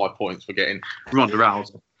you get 5 points for getting Ronda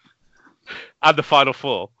Rousey. And the final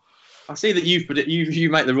four. I see that you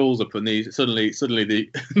make the rules up, and suddenly the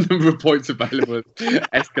number of points available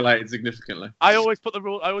escalated significantly. I always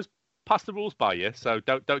pass the rules by you, so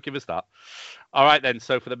don't give us that. All right then.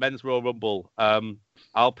 So for the men's Royal Rumble,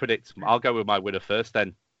 I'll go with my winner first.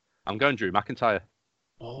 Then I'm going Drew McIntyre.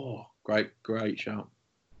 Oh, great shout.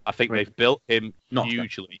 I think they've built him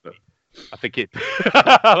hugely. I think it.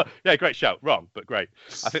 Yeah, great shout. Wrong, but great.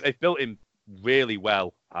 I think they've built him really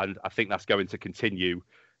well, and I think that's going to continue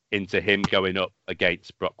into him going up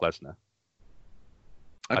against Brock Lesnar.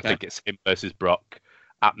 Okay. I think it's him versus Brock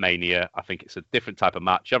at Mania. I think it's a different type of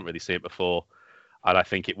match. I haven't really seen it before, and I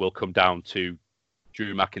think it will come down to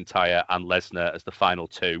Drew McIntyre and Lesnar as the final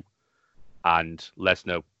two, and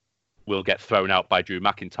Lesnar will get thrown out by Drew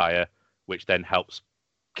McIntyre, which then helps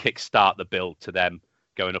kickstart the build to them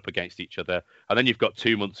going up against each other. And then you've got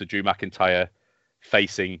 2 months of Drew McIntyre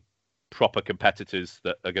facing proper competitors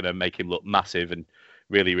that are going to make him look massive and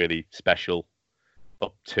really, really special,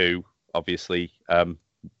 up to, obviously,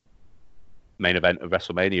 main event of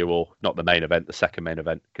WrestleMania, or not the main event, the second main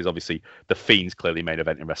event, because obviously The Fiend's clearly main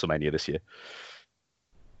event in WrestleMania this year.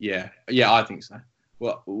 Yeah, I think so.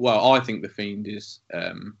 Well, I think The Fiend is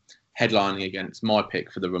headlining against my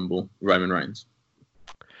pick for the Rumble, Roman Reigns.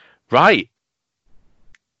 Right.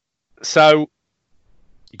 So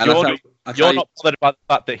you're not bothered about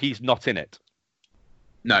the fact that he's not in it?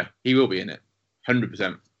 No, he will be in it.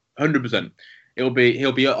 100%. 100%. He'll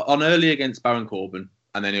be on early against Baron Corbin,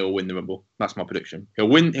 and then he'll win the Rumble. That's my prediction. He'll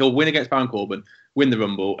win against Baron Corbin, win the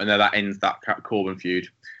Rumble, and then that ends that Corbin feud.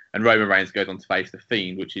 And Roman Reigns goes on to face the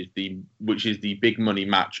Fiend, which is the big money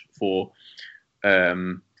match for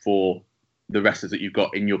the wrestlers that you've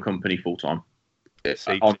got in your company full time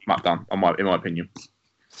on SmackDown. In my opinion.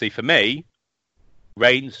 See, for me,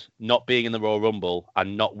 Reigns not being in the Royal Rumble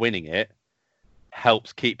and not winning it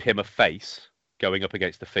helps keep him a face going up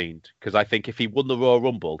against the Fiend, because I think if he won the Royal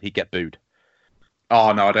Rumble, he'd get booed.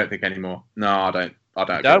 Oh no, I don't think anymore. No, I don't.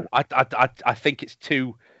 No, I think it's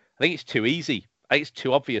too. I think it's too easy. I think it's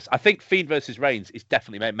too obvious. I think Fiend versus Reigns is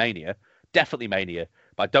definitely Mania,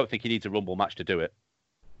 but I don't think he needs a Rumble match to do it.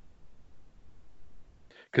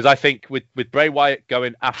 Because I think with Bray Wyatt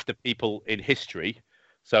going after people in history,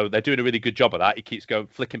 so they're doing a really good job of that. He keeps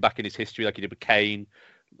flicking back in his history like he did with Kane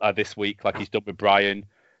this week, like he's done with Bryan.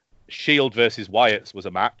 Shield versus Wyatt's was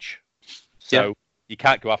a match. So you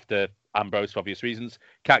can't go after Ambrose for obvious reasons.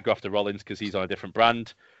 Can't go after Rollins because he's on a different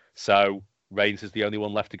brand. So Reigns is the only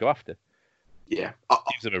one left to go after. Yeah.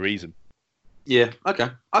 Gives him a reason. Yeah,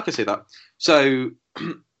 okay. I can see that. So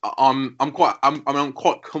I'm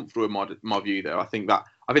quite comfortable with my view there. I think that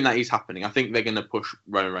is happening. I think they're going to push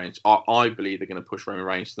Roman Reigns. I believe they're going to push Roman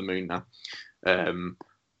Reigns to the moon now.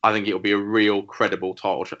 I think it'll be a real credible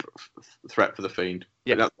title threat for the Fiend.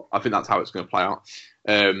 Yeah, I think that's how it's going to play out.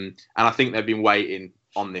 And I think they've been waiting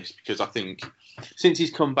on this because I think since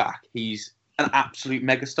he's come back, he's an absolute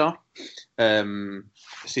megastar.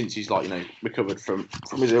 Since he's recovered from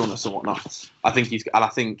his illness and whatnot, I think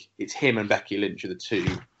it's him and Becky Lynch are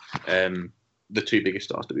the two biggest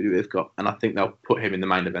stars that we've got, and I think they'll put him in the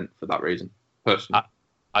main event for that reason. Personally,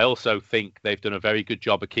 I also think they've done a very good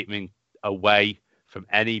job of keeping him away from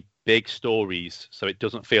any big stories, so it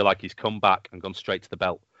doesn't feel like he's come back and gone straight to the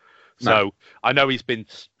belt. So I know he's been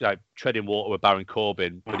treading water with Baron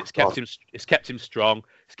Corbin, but it's kept him strong.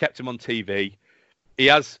 It's kept him on TV. He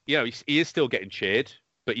has, he is still getting cheered,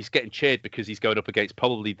 but he's getting cheered because he's going up against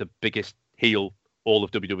probably the biggest heel all of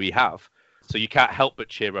WWE have. So you can't help but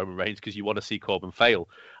cheer Roman Reigns because you want to see Corbin fail.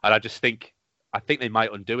 And I think they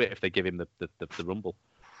might undo it if they give him the Rumble.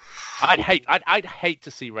 I'd hate to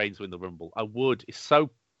see Reigns win the Rumble. I would. It's so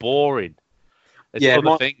boring. There's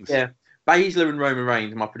other things. Yeah. Baszler and Roman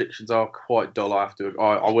Reigns, my predictions are quite dull. I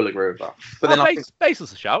will agree with that. But then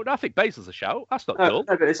Baszler's a shout. I think Baszler's a shout. That's not dull.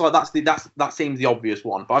 No, but it's like that seems the obvious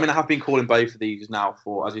one. But I mean, I have been calling both of these now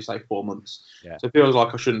for, as you say, 4 months. Yeah. So it feels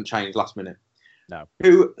like I shouldn't change last minute. No.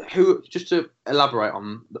 Who? Just to elaborate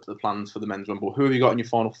on the plans for the men's Rumble, who have you got in your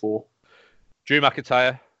final four? Drew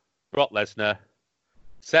McIntyre, Brock Lesnar,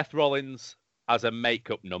 Seth Rollins as a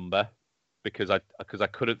makeup number. Because I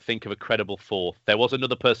couldn't think of a credible fourth. There was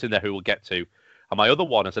another person there who we'll get to. And my other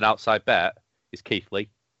one as an outside bet is Keith Lee.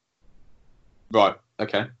 Right,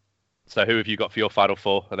 okay. So who have you got for your final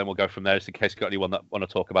four? And then we'll go from there just in case you've got anyone that want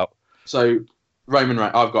to talk about. So Roman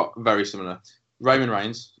Reigns, I've got very similar. Roman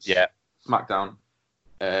Reigns. Yeah. SmackDown.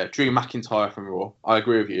 Drew McIntyre from Raw. I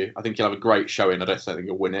agree with you. I think he'll have a great showing. I don't think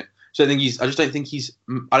he'll win it. I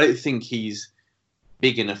don't think he's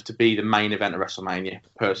big enough to be the main event of WrestleMania,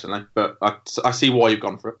 personally, but I see why you've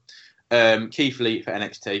gone for it. Keith Lee for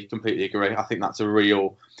NXT, completely agree. I think that's a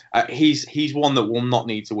real. He's one that will not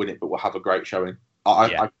need to win it, but will have a great showing.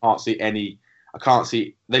 I can't see any. I can't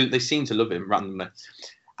see. They seem to love him randomly.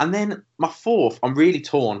 And then my fourth, I'm really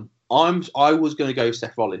torn. I was going to go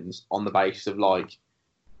Seth Rollins on the basis of like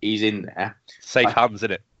he's in there. Safe hands,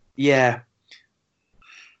 isn't it? Yeah.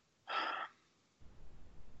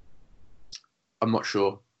 I'm not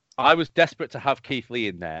sure. I was desperate to have Keith Lee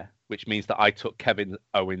in there, which means that I took Kevin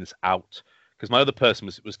Owens out because my other person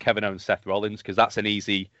was Kevin Owens, Seth Rollins, because that's an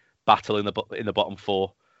easy battle in the bottom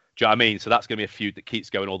four. Do you know what I mean? So that's going to be a feud that keeps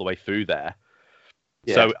going all the way through there.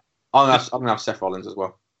 Yeah. So I'm going to have Seth Rollins as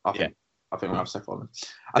well. I think I'm going to have Seth Rollins.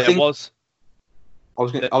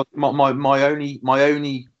 My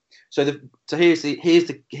only. So here's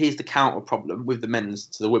the counter problem with the men's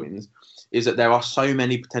to the women's is that there are so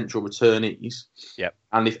many potential returnees. Yep.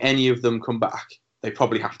 And if any of them come back, they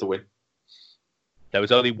probably have to win. There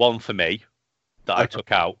was only one for me that I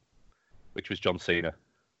took out, which was John Cena.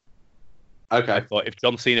 Okay. I thought if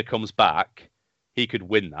John Cena comes back, he could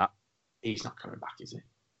win that. He's not coming back, is he?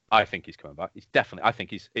 I think he's coming back. He's definitely. I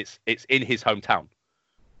think it's in his hometown.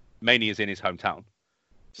 Mania is in his hometown,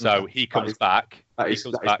 so he comes back. He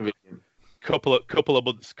comes back. Couple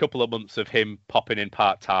of months of him popping in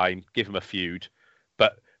part time, give him a feud.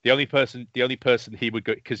 But the only person he would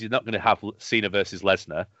go, because he's not going to have Cena versus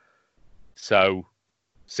Lesnar. So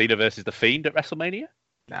Cena versus the Fiend at WrestleMania?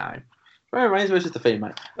 No. Roman Reigns versus the Fiend,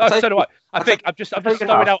 mate. Oh, so do I. I think I'm just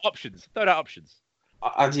throwing out options. Throwing out options.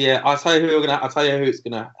 I'll tell you who he's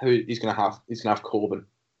gonna have. He's gonna have Corbin.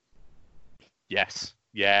 Yes.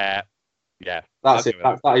 Yeah. Yeah. That's it.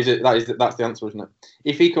 That's the answer, isn't it?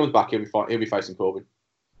 If he comes back, he'll be facing Corbin.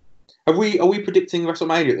 Are we predicting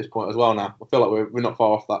WrestleMania at this point as well now? I feel like we're not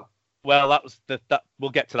far off that. Well, that was that. We'll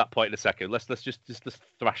get to that point in a second. Let's just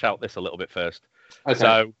thrash out this a little bit first. Okay.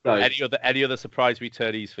 So any other surprise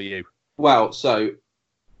returnees for you? Well, so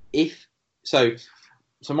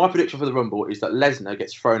my prediction for the Rumble is that Lesnar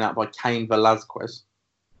gets thrown out by Cain Velasquez.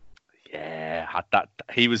 Yeah, had that.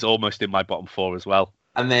 He was almost in my bottom four as well.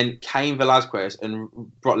 And then Cain Velasquez and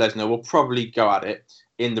Brock Lesnar will probably go at it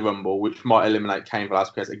in the Rumble, which might eliminate Cain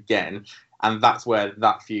Velasquez again. And that's where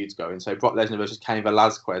that feud's going. So Brock Lesnar versus Cain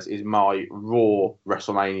Velasquez is my Raw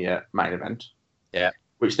WrestleMania main event. Yeah.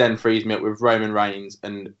 Which then frees me up with Roman Reigns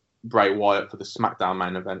and Bray Wyatt for the SmackDown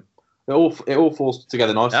main event. It all falls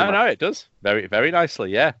together nicely. No, it does. Very, very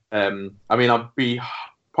nicely, yeah. I mean, I'd be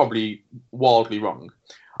probably wildly wrong.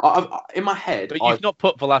 In my head... But you've not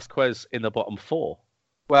put Velasquez in the bottom four.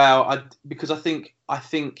 Well, because I think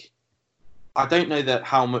I don't know that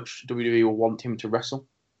how much WWE will want him to wrestle.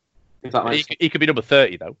 If that makes sense. He could be number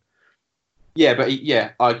 30 though. Yeah, but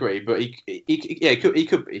I agree. But he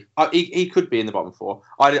could be. He could be in the bottom four.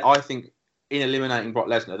 I think in eliminating Brock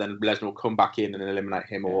Lesnar, then Lesnar will come back in and eliminate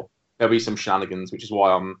him, or there'll be some shenanigans, which is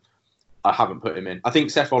why I haven't put him in. I think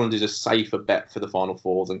Seth Rollins is a safer bet for the final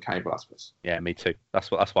four than Cain Velasquez. Yeah, me too. That's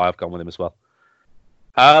why I've gone with him as well.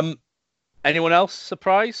 Anyone else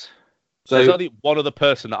surprise? So there's only one other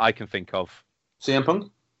person that I can think of. CM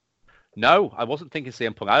Punk? No, I wasn't thinking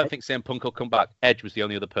CM Punk. I don't think CM Punk will come back. Edge was the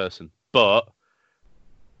only other person. But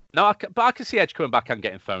I can see Edge coming back and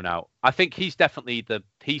getting thrown out. I think he's definitely the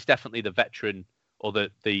veteran or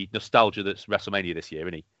the nostalgia that's WrestleMania this year,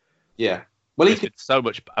 isn't he? Yeah. Well, he could so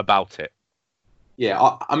much about it.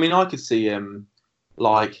 Yeah, I mean, I could see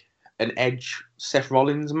like an Edge Seth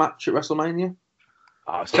Rollins match at WrestleMania.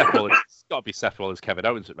 Oh, Seth Rollins. It's got to be Seth Rollins, Kevin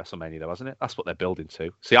Owens at WrestleMania, though, hasn't it? That's what they're building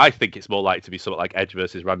to. See, I think it's more likely to be something like Edge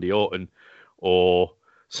versus Randy Orton, or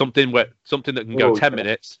something that can go 10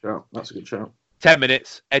 minutes. That's a good shout. 10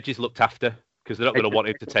 minutes. Edge is looked after because they're not going to want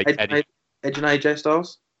him to take Edge and AJ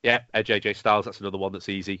Styles. Yeah, Edge AJ Styles. That's another one that's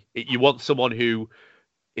easy. You want someone who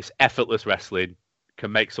is effortless wrestling,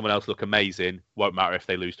 can make someone else look amazing. Won't matter if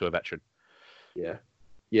they lose to a veteran.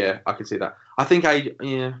 Yeah, I can see that. I think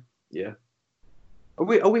yeah. Are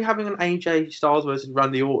we having an AJ Styles versus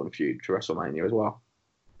Randy Orton feud to WrestleMania as well?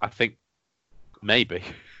 I think maybe.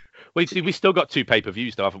 We still got 2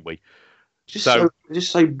 pay-per-views though, haven't we? Just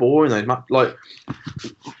so boring though. Like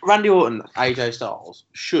Randy Orton, AJ Styles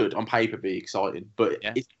should on paper be exciting, but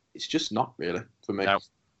it's just not really for me. No.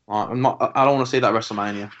 I don't want to see that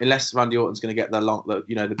WrestleMania unless Randy Orton's going to get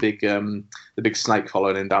the big snake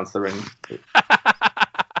following him down to the ring.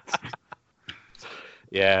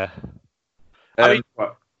 Yeah. I mean,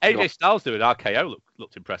 AJ Styles doing RKO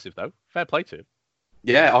looked impressive though. Fair play to him.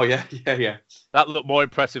 Yeah. Oh yeah. That looked more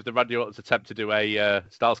impressive than Randy Orton's attempt to do a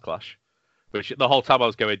Styles Clash, which the whole time I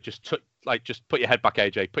was going, just put your head back,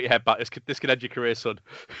 AJ. Put your head back. This could end your career, son.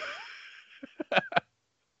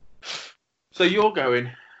 So you're going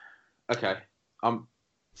Okay.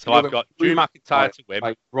 So I've got Drew McIntyre to win,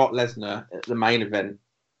 like Brock Lesnar at the main event,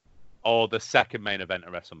 or the second main event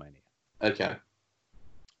at WrestleMania. Okay.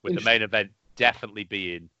 With the main event definitely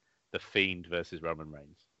being The Fiend versus Roman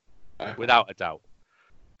Reigns, Okay. without a doubt.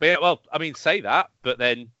 But yeah, well, I mean, say that, but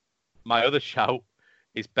then my other shout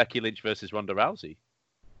is Becky Lynch versus Ronda Rousey.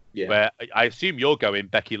 Yeah. Where I assume you're going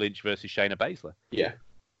Becky Lynch versus Shayna Baszler. Yeah.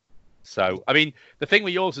 So, I mean, the thing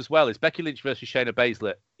with yours as well is Becky Lynch versus Shayna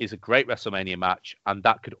Baszler is a great WrestleMania match, and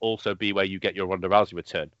that could also be where you get your Ronda Rousey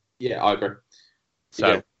return. Yeah, I agree.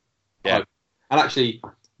 So, yeah. And actually,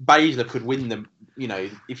 Baszler could win them. You know,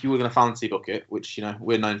 if you were going to fancy book it, which you know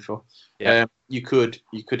we're known for, you could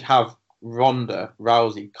have Ronda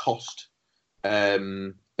Rousey cost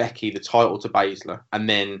Becky the title to Baszler, and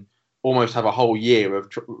then almost have a whole year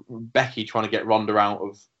of Becky trying to get Ronda out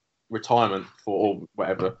of retirement or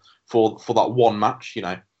whatever for that one match, you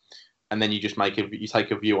know, and then you just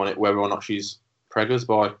take a view on it whether or not she's preggers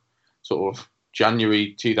by sort of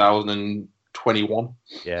January 2021.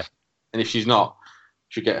 Yeah, and if she's not,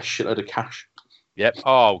 she'll get a shitload of cash. Yep.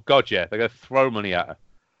 Oh god, yeah, they're gonna throw money at her.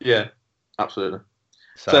 Yeah, absolutely.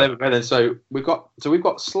 So we've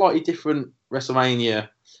got slightly different WrestleMania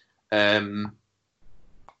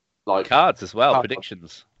like cards as well,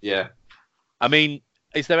 predictions. Yeah. I mean,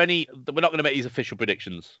 is there any? We're not going to make these official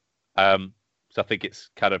predictions, so I think it's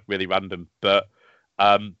kind of really random. But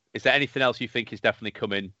is there anything else you think is definitely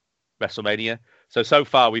coming WrestleMania? So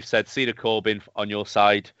far we've said Cena Corbin on your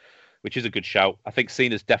side, which is a good shout. I think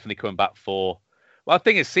Cena's definitely coming back for. Well, the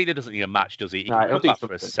thing is, Cena doesn't need a match, does he? He can come back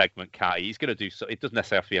for a segment, can't he? He's going to do so. It doesn't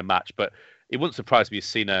necessarily have to be a match, but it wouldn't surprise me if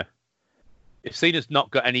Cena's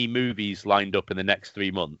not got any movies lined up in the next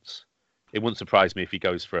 3 months. It wouldn't surprise me if he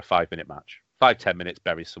goes for a 5-minute match. 5-10 minutes,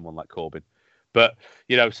 buries someone like Corbin. But,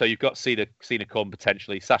 you know, so you've got Cena Corbin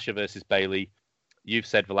potentially, Sasha versus Bayley. You've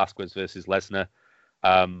said Velasquez versus Lesnar.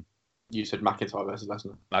 You said McIntyre versus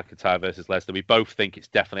Lesnar. McIntyre versus Lesnar. We both think it's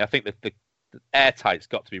definitely. I think that the airtight's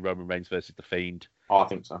got to be Roman Reigns versus The Fiend. Oh, I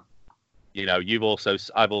think so. You know,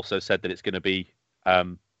 I've also said that it's going to be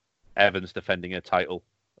Evans defending a title.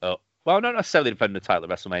 Well, not necessarily defending the title at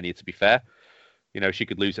WrestleMania, to be fair. You know, she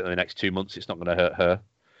could lose it in the next 2 months. It's not going to hurt her.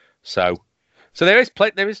 So there is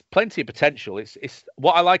plenty of potential. It's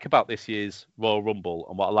what I like about this year's Royal Rumble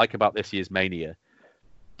and what I like about this year's Mania.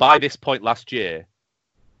 By this point last year,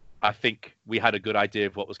 I think we had a good idea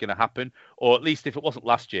of what was going to happen, or at least if it wasn't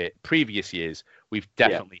last year, previous years, we've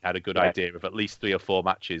definitely had a good idea of at least 3 or 4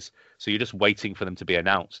 matches. So you're just waiting for them to be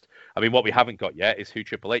announced. I mean, what we haven't got yet is who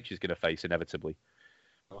Triple H is going to face inevitably.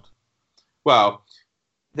 Well,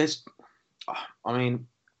 there's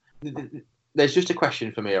just a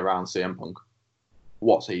question for me around CM Punk.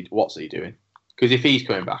 What's he doing? Because if he's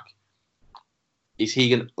coming back, is he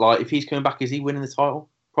going if he's coming back, is he winning the title?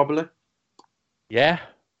 Probably. Yeah.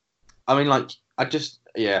 I mean, because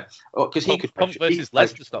he could Punk versus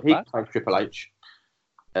Lesnar's not bad. He Triple H.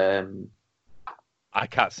 I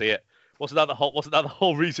can't see it. Wasn't that the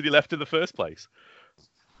whole reason he left in the first place?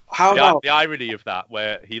 The irony of that,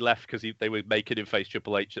 where he left because they were making him face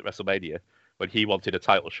Triple H at WrestleMania when he wanted a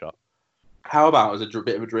title shot. How about as a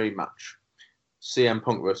bit of a dream match, CM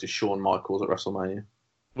Punk versus Shawn Michaels at WrestleMania?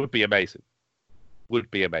 Would be amazing. I'd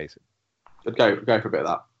go for a bit of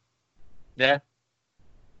that. Yeah.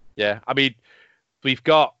 Yeah. I mean, we've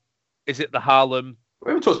got. Is it the Harlem? We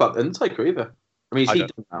haven't talked about the Undertaker either. I mean, is he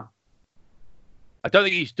done now? I don't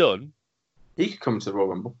think he's done. He could come to the Royal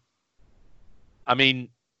Rumble. I mean,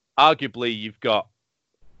 arguably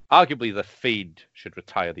the Fiend should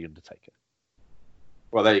retire the Undertaker.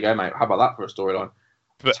 Well, there you go, mate. How about that for a storyline?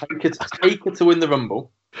 Taker to win the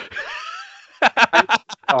Rumble.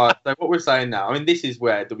 Alright, so what we're saying now, I mean, this is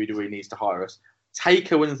where WWE needs to hire us.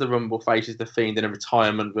 Taker wins the Rumble, faces the Fiend in a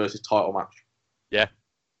retirement versus title match. Yeah.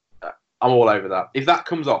 I'm all over that. If that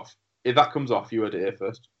comes off, you heard it here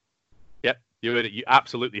first. Yep, you heard it. You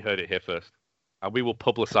absolutely heard it here first. And we will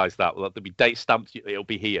publicise that. There'll be date stamped. It'll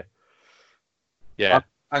be here. Yeah.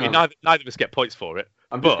 Neither of us get points for it.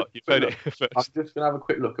 But you've heard it here first. I'm just going to have a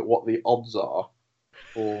quick look at what the odds are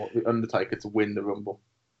for the Undertaker to win the Rumble.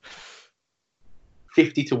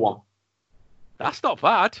 50-1. That's not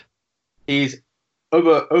bad. He's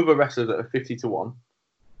other wrestlers that are 50-1.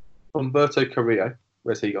 Humberto Carrillo.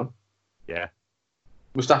 Where's he gone? Yeah.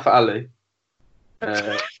 Mustafa Ali.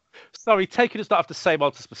 Sorry, Taker does not have the same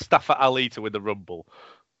odds as Mustafa Ali to win the Rumble.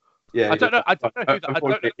 Yeah, I don't know who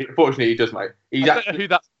that. Unfortunately, he does, mate. I don't know who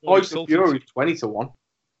that. Tyson Fury's 20-1.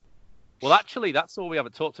 Well, actually, that's all we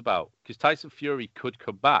haven't talked about because Tyson Fury could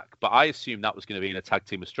come back, but I assume that was going to be in a tag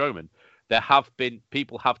team with Strowman.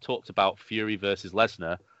 People have talked about Fury versus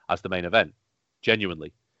Lesnar as the main event,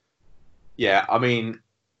 genuinely. Yeah, I mean,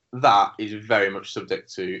 that is very much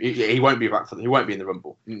subject to. He won't be back he won't be in the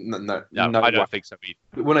Rumble. No, I don't think so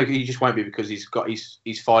either. Well, no, he just won't be because he's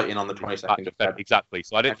fighting on the 22nd of February. Exactly.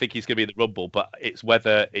 So I don't think he's going to be in the Rumble, but it's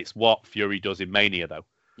whether it's what Fury does in Mania, though.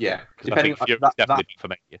 Yeah, because I think Fury's definitely for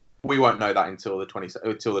Mania. We won't know that until the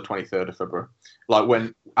 23rd of February. Like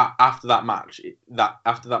when after that match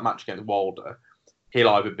against Wilder, he'll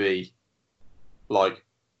either be like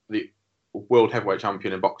the world heavyweight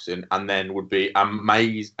champion in boxing, and then would be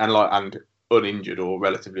amazed and uninjured or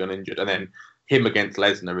relatively uninjured, and then him against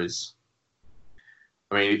Lesnar is.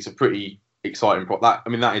 I mean, it's a pretty exciting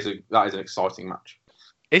that is an exciting match.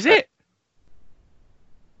 Is it?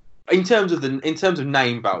 In terms of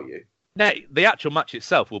name value. No, the actual match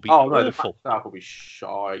itself will be awful. The match itself will be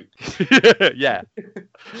shite. Yeah.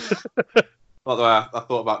 By the way, I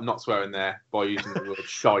thought about not swearing there by using the word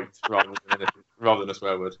shite rather than a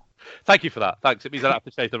swear word. Thank you for that. Thanks. It means I don't have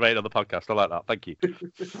to change the rating on the podcast. I like that. Thank you.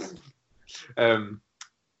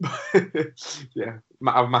 Yeah,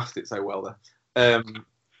 I've masked it so well there.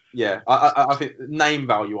 Yeah, I think name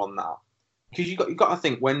value on that, because you got to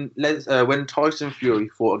think when Tyson Fury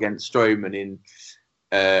fought against Strowman in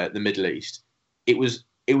the Middle East, it was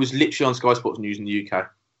literally on Sky Sports News in the UK,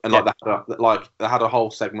 and they had a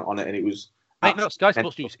whole segment on it, and it was. Mate, not Sky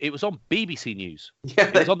Sports News. It was on BBC News.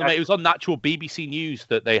 Yeah, it was on actual BBC News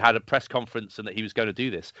that they had a press conference and that he was going to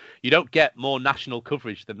do this. You don't get more national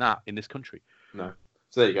coverage than that in this country. No.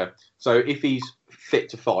 So there you go. So if he's fit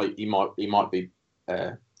to fight, he might be.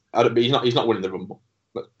 He's not winning the Rumble.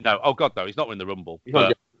 But... No. Oh God, no. He's not winning the Rumble. He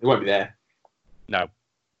won't be there. No.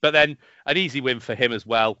 But then an easy win for him as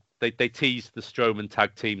well. They teased the Strowman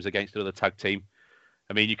tag teams against another tag team.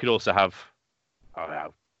 I mean, you could also have. I don't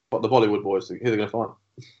know. What, the Bollywood boys? Who are they going to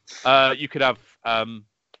fight? You could have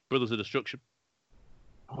Brothers of Destruction.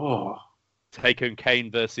 Oh. Taker and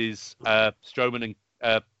Kane versus Strowman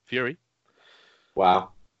and Fury. Wow.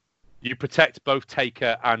 You protect both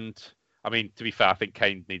Taker and... I mean, to be fair, I think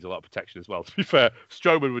Kane needs a lot of protection as well. To be fair,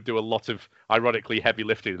 Strowman would do a lot of, ironically, heavy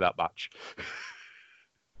lifting in that match.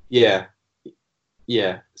 Yeah.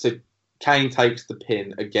 Yeah. So Kane takes the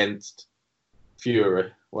pin against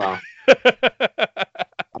Fury. Wow.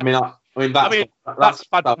 That's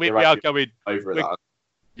bad. We are going over that.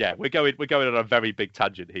 Yeah, we're going on a very big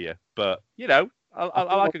tangent here, but you know, I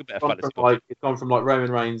like a bit of fantasy. It's gone from like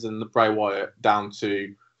Roman Reigns and the Bray Wyatt down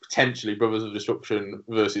to potentially Brothers of Destruction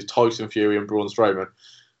versus Tyson Fury and Braun Strowman,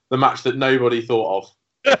 the match that nobody thought of.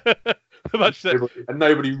 The match that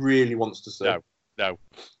nobody really wants to see. No.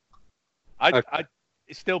 It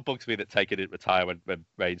still bugs me that Taker didn't retire when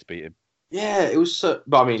Reigns beat him. Yeah, it was so.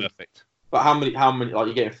 But I mean, perfect. But how many? Like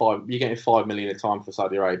you're getting $5 million a time for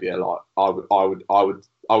Saudi Arabia. Like I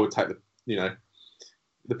would take the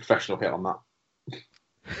professional hit on that.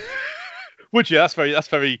 Would you? That's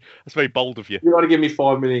very bold of you. You want to give me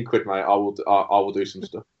 £5 million, mate? I will do some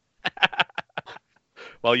stuff.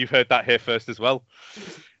 Well, you've heard that here first as well.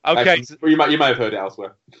 Okay, you may have heard it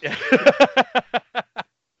elsewhere. Yeah.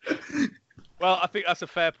 Well, I think that's a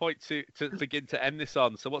fair point to begin to end this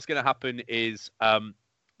on. So what's going to happen is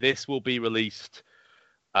this will be released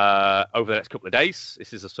over the next couple of days.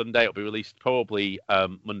 This is a Sunday. It'll be released probably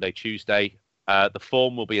Monday, Tuesday. The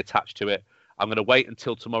form will be attached to it. I'm going to wait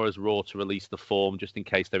until tomorrow's Raw to release the form, just in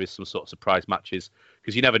case there is some sort of surprise matches,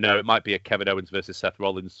 because you never know. It might be a Kevin Owens versus Seth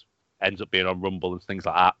Rollins ends up being on Rumble and things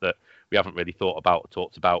like that we haven't really thought about or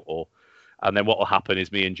talked about. And then what will happen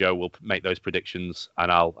is me and Joe will make those predictions,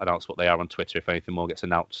 and I'll announce what they are on Twitter if anything more gets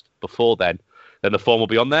announced before then. Then the form will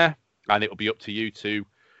be on there, and it will be up to you to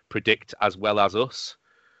predict as well as us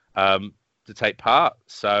to take part.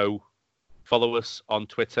 So follow us on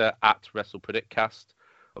Twitter at WrestlePredictCast,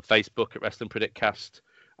 on Facebook at Wrestling Predictcast,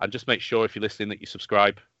 and just make sure if you're listening that you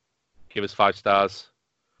subscribe, give us 5 stars,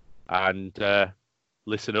 and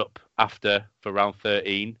listen up after for round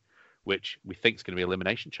 13, which we think is going to be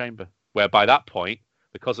Elimination Chamber, where by that point,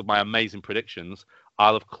 because of my amazing predictions,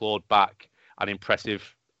 I'll have clawed back an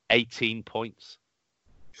impressive 18 points.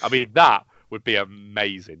 I mean, that would be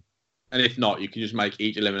amazing. And if not, you can just make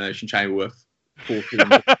each Elimination Chamber worth 14.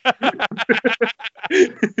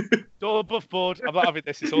 It's all above board. I'm not having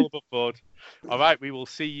this. It's all above board. All right, we will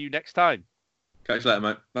see you next time. Catch you later,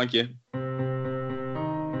 mate. Thank you.